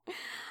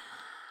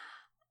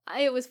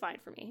 It was fine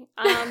for me.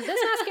 This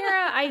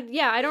mascara,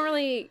 I don't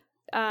really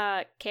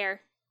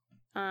care.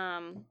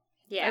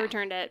 I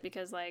returned it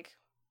because, like,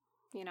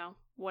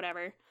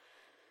 whatever.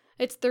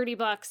 It's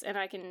 $30 and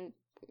I can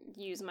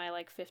use my,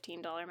 like,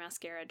 $15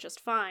 mascara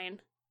just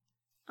fine.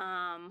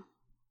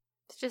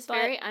 It's just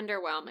very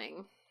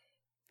underwhelming.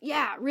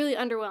 Yeah, really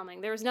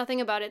underwhelming. There was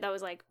nothing about it that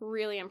was, like,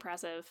 really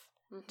impressive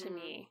to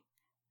me.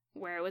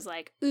 where it was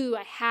like, ooh,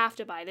 I have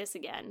to buy this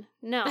again.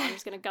 No, I'm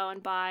just going to go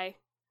and buy,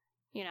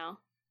 you know,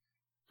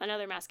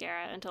 another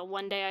mascara until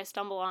one day I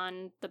stumble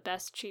on the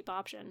best cheap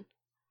option.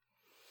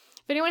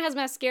 If anyone has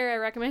mascara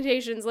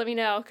recommendations, let me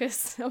know,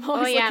 because I'm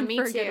always looking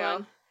for a good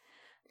one.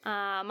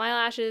 My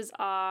lashes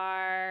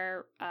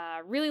are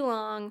really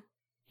long,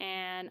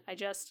 and I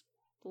just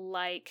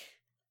like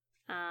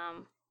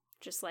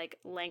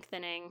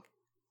lengthening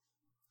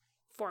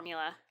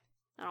formula.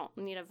 I don't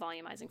need a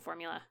volumizing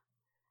formula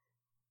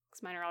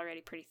because mine are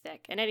already pretty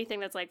thick, and anything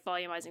that's like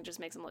volumizing just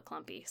makes them look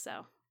clumpy.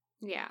 So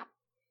yeah.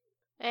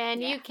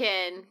 And you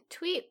can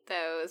tweet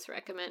those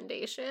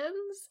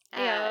recommendations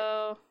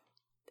Ayo. at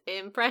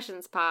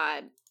Impressions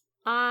Pod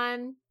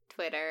on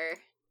Twitter.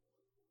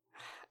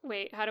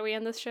 Wait, how do we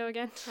end this show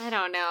again? I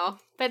don't know.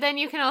 But then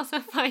you can also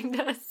find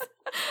us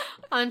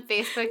on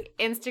Facebook,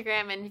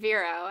 Instagram, and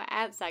Vero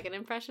at Second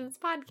Impressions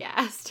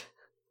Podcast.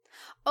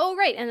 Oh,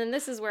 right. And then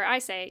this is where I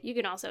say you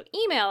can also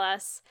email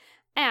us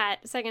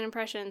at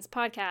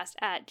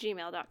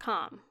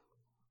secondimpressionspodcast@gmail.com.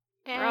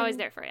 We're always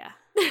there for you.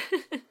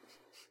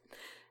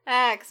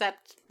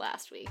 Except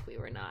last week we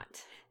were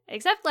not.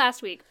 Except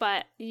last week,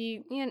 but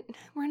we're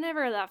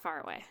never that far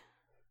away.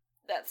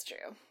 That's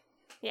true.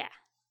 Yeah.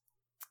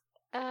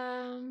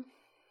 All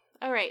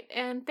right,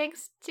 and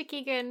thanks to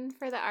Keegan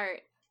for the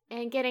art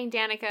and getting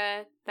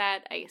Danica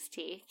that iced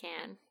tea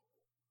can.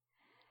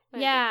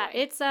 Yeah,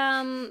 it's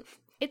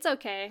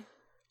okay.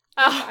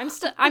 Oh,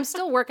 I'm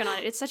still working on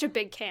it. It's such a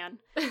big can.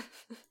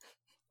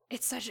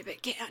 It's such a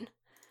big can.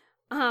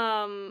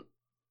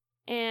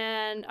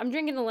 And I'm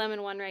drinking the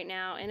lemon one right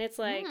now, and it's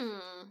like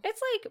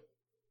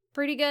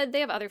pretty good.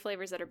 They have other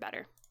flavors that are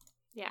better.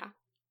 Yeah.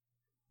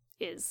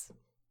 Is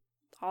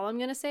all I'm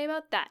gonna say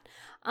about that.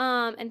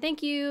 And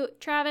thank you,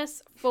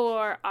 Travis,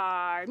 for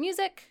our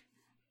music.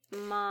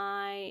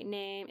 My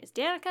name is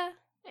Danica.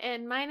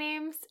 And my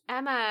name's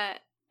Emma.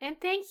 And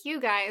thank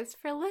you guys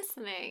for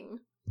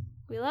listening.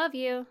 We love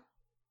you.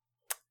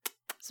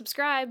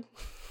 Subscribe.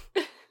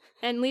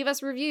 And leave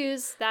us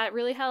reviews. That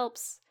really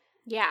helps.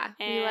 Yeah.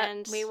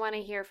 And we want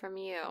to hear from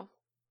you.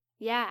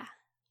 Yeah.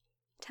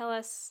 Tell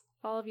us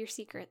all of your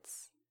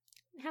secrets.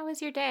 How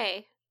was your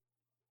day?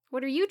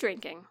 What are you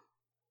drinking?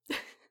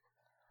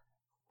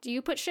 Do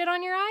you put shit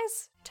on your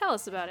eyes? Tell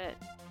us about it.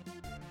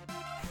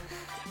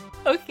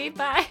 Okay,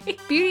 bye.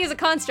 Beauty is a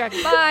construct.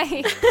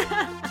 Bye.